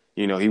had,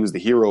 he was the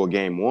hero of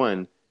game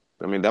one.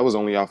 I mean, that was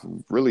only off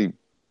of really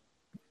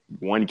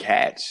one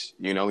catch.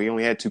 He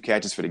only had 2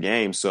 catches for the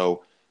game.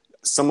 So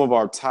some of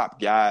our top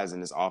guys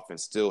in this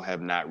offense still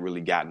have not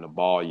really gotten the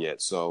ball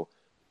yet. So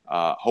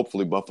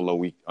hopefully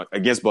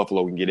against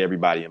Buffalo, we can get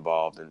everybody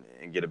involved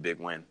and get a big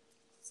win.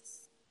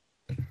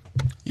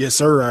 Yes,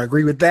 sir. I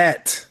agree with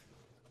that.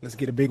 Let's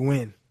get a big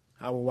win.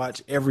 I will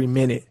watch every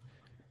minute.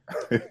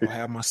 I'll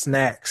have my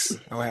snacks.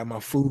 I'll have my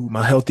food,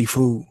 my healthy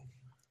food.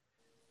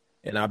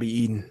 And I'll be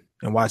eating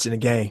and watching the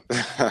game.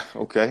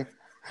 Okay.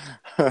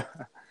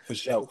 For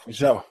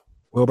sure.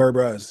 Will Bird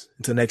Bros.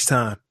 Until next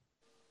time.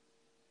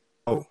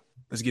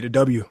 Let's get a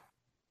W.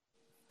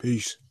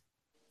 Peace.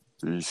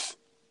 Peace.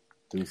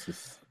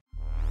 Deuces.